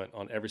that comment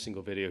on every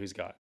single video he's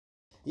got.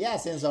 Yeah,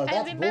 Sinzar,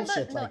 that's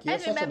bullshit. Like, you're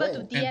and such a remember to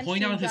whale. DM And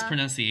point out his Sinzar.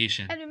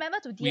 pronunciation. And remember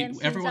to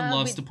DM Everyone Sinzar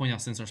loves with- to point out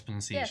Sinzar's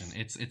pronunciation.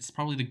 Yes. It's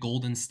probably the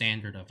golden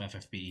standard of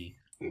FFBE.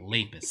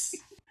 Lapis.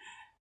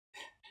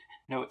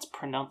 No, it's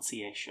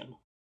pronunciation.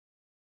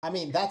 I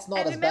mean, that's not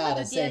And as remember bad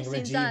to as DM saying Sinzar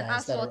Regina and ask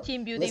instead for of...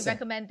 team building Listen,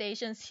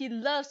 recommendations. He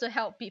loves to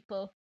help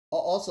people.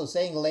 also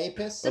saying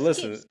Lapis... But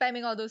Just listen, keep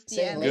spamming all those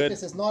Saying DMs. Good.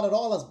 Lapis is not at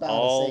all as bad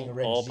as saying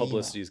Regina. All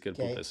publicity is good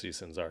okay? publicity,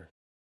 Sinzar.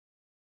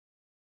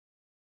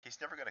 He's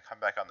never going to come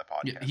back on the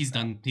podcast. Yeah, he's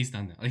now. done. He's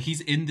done that. Like,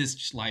 he's in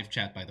this live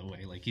chat, by the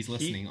way. Like, he's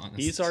listening on.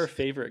 He's our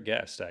favorite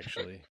guest,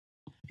 actually.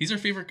 He's our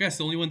favorite guest.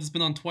 The only one that's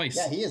been on twice.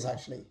 Yeah, he is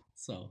actually.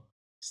 So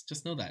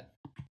just know that.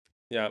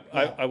 Yeah,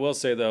 Yeah. I will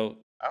say though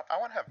I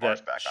want to have Mars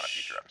that back on a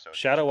future episode.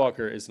 Shadow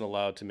Walker isn't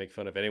allowed to make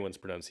fun of anyone's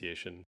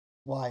pronunciation.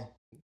 Why?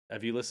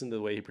 Have you listened to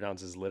the way he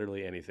pronounces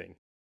literally anything?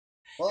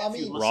 Well, I If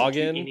you mean... listen to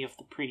Rogan, any of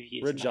the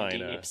previous Regina.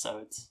 19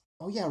 episodes.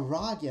 Oh yeah,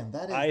 Ragan.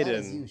 That is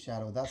Aiden. you,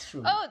 Shadow. That's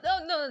true. Oh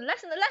no!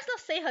 Let's not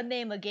say her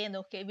name again,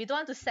 okay? We don't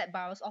want to set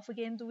Barros off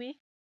again, do we?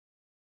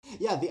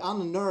 Yeah, the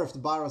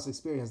unnerved Barros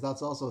experience,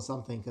 that's also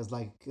something, because,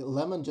 like,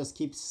 Lemon just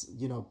keeps,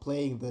 you know,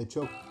 playing the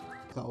choke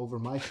over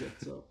my shit,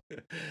 so...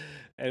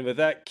 And with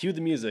that, cue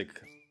the music.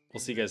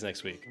 We'll see you guys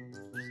next week.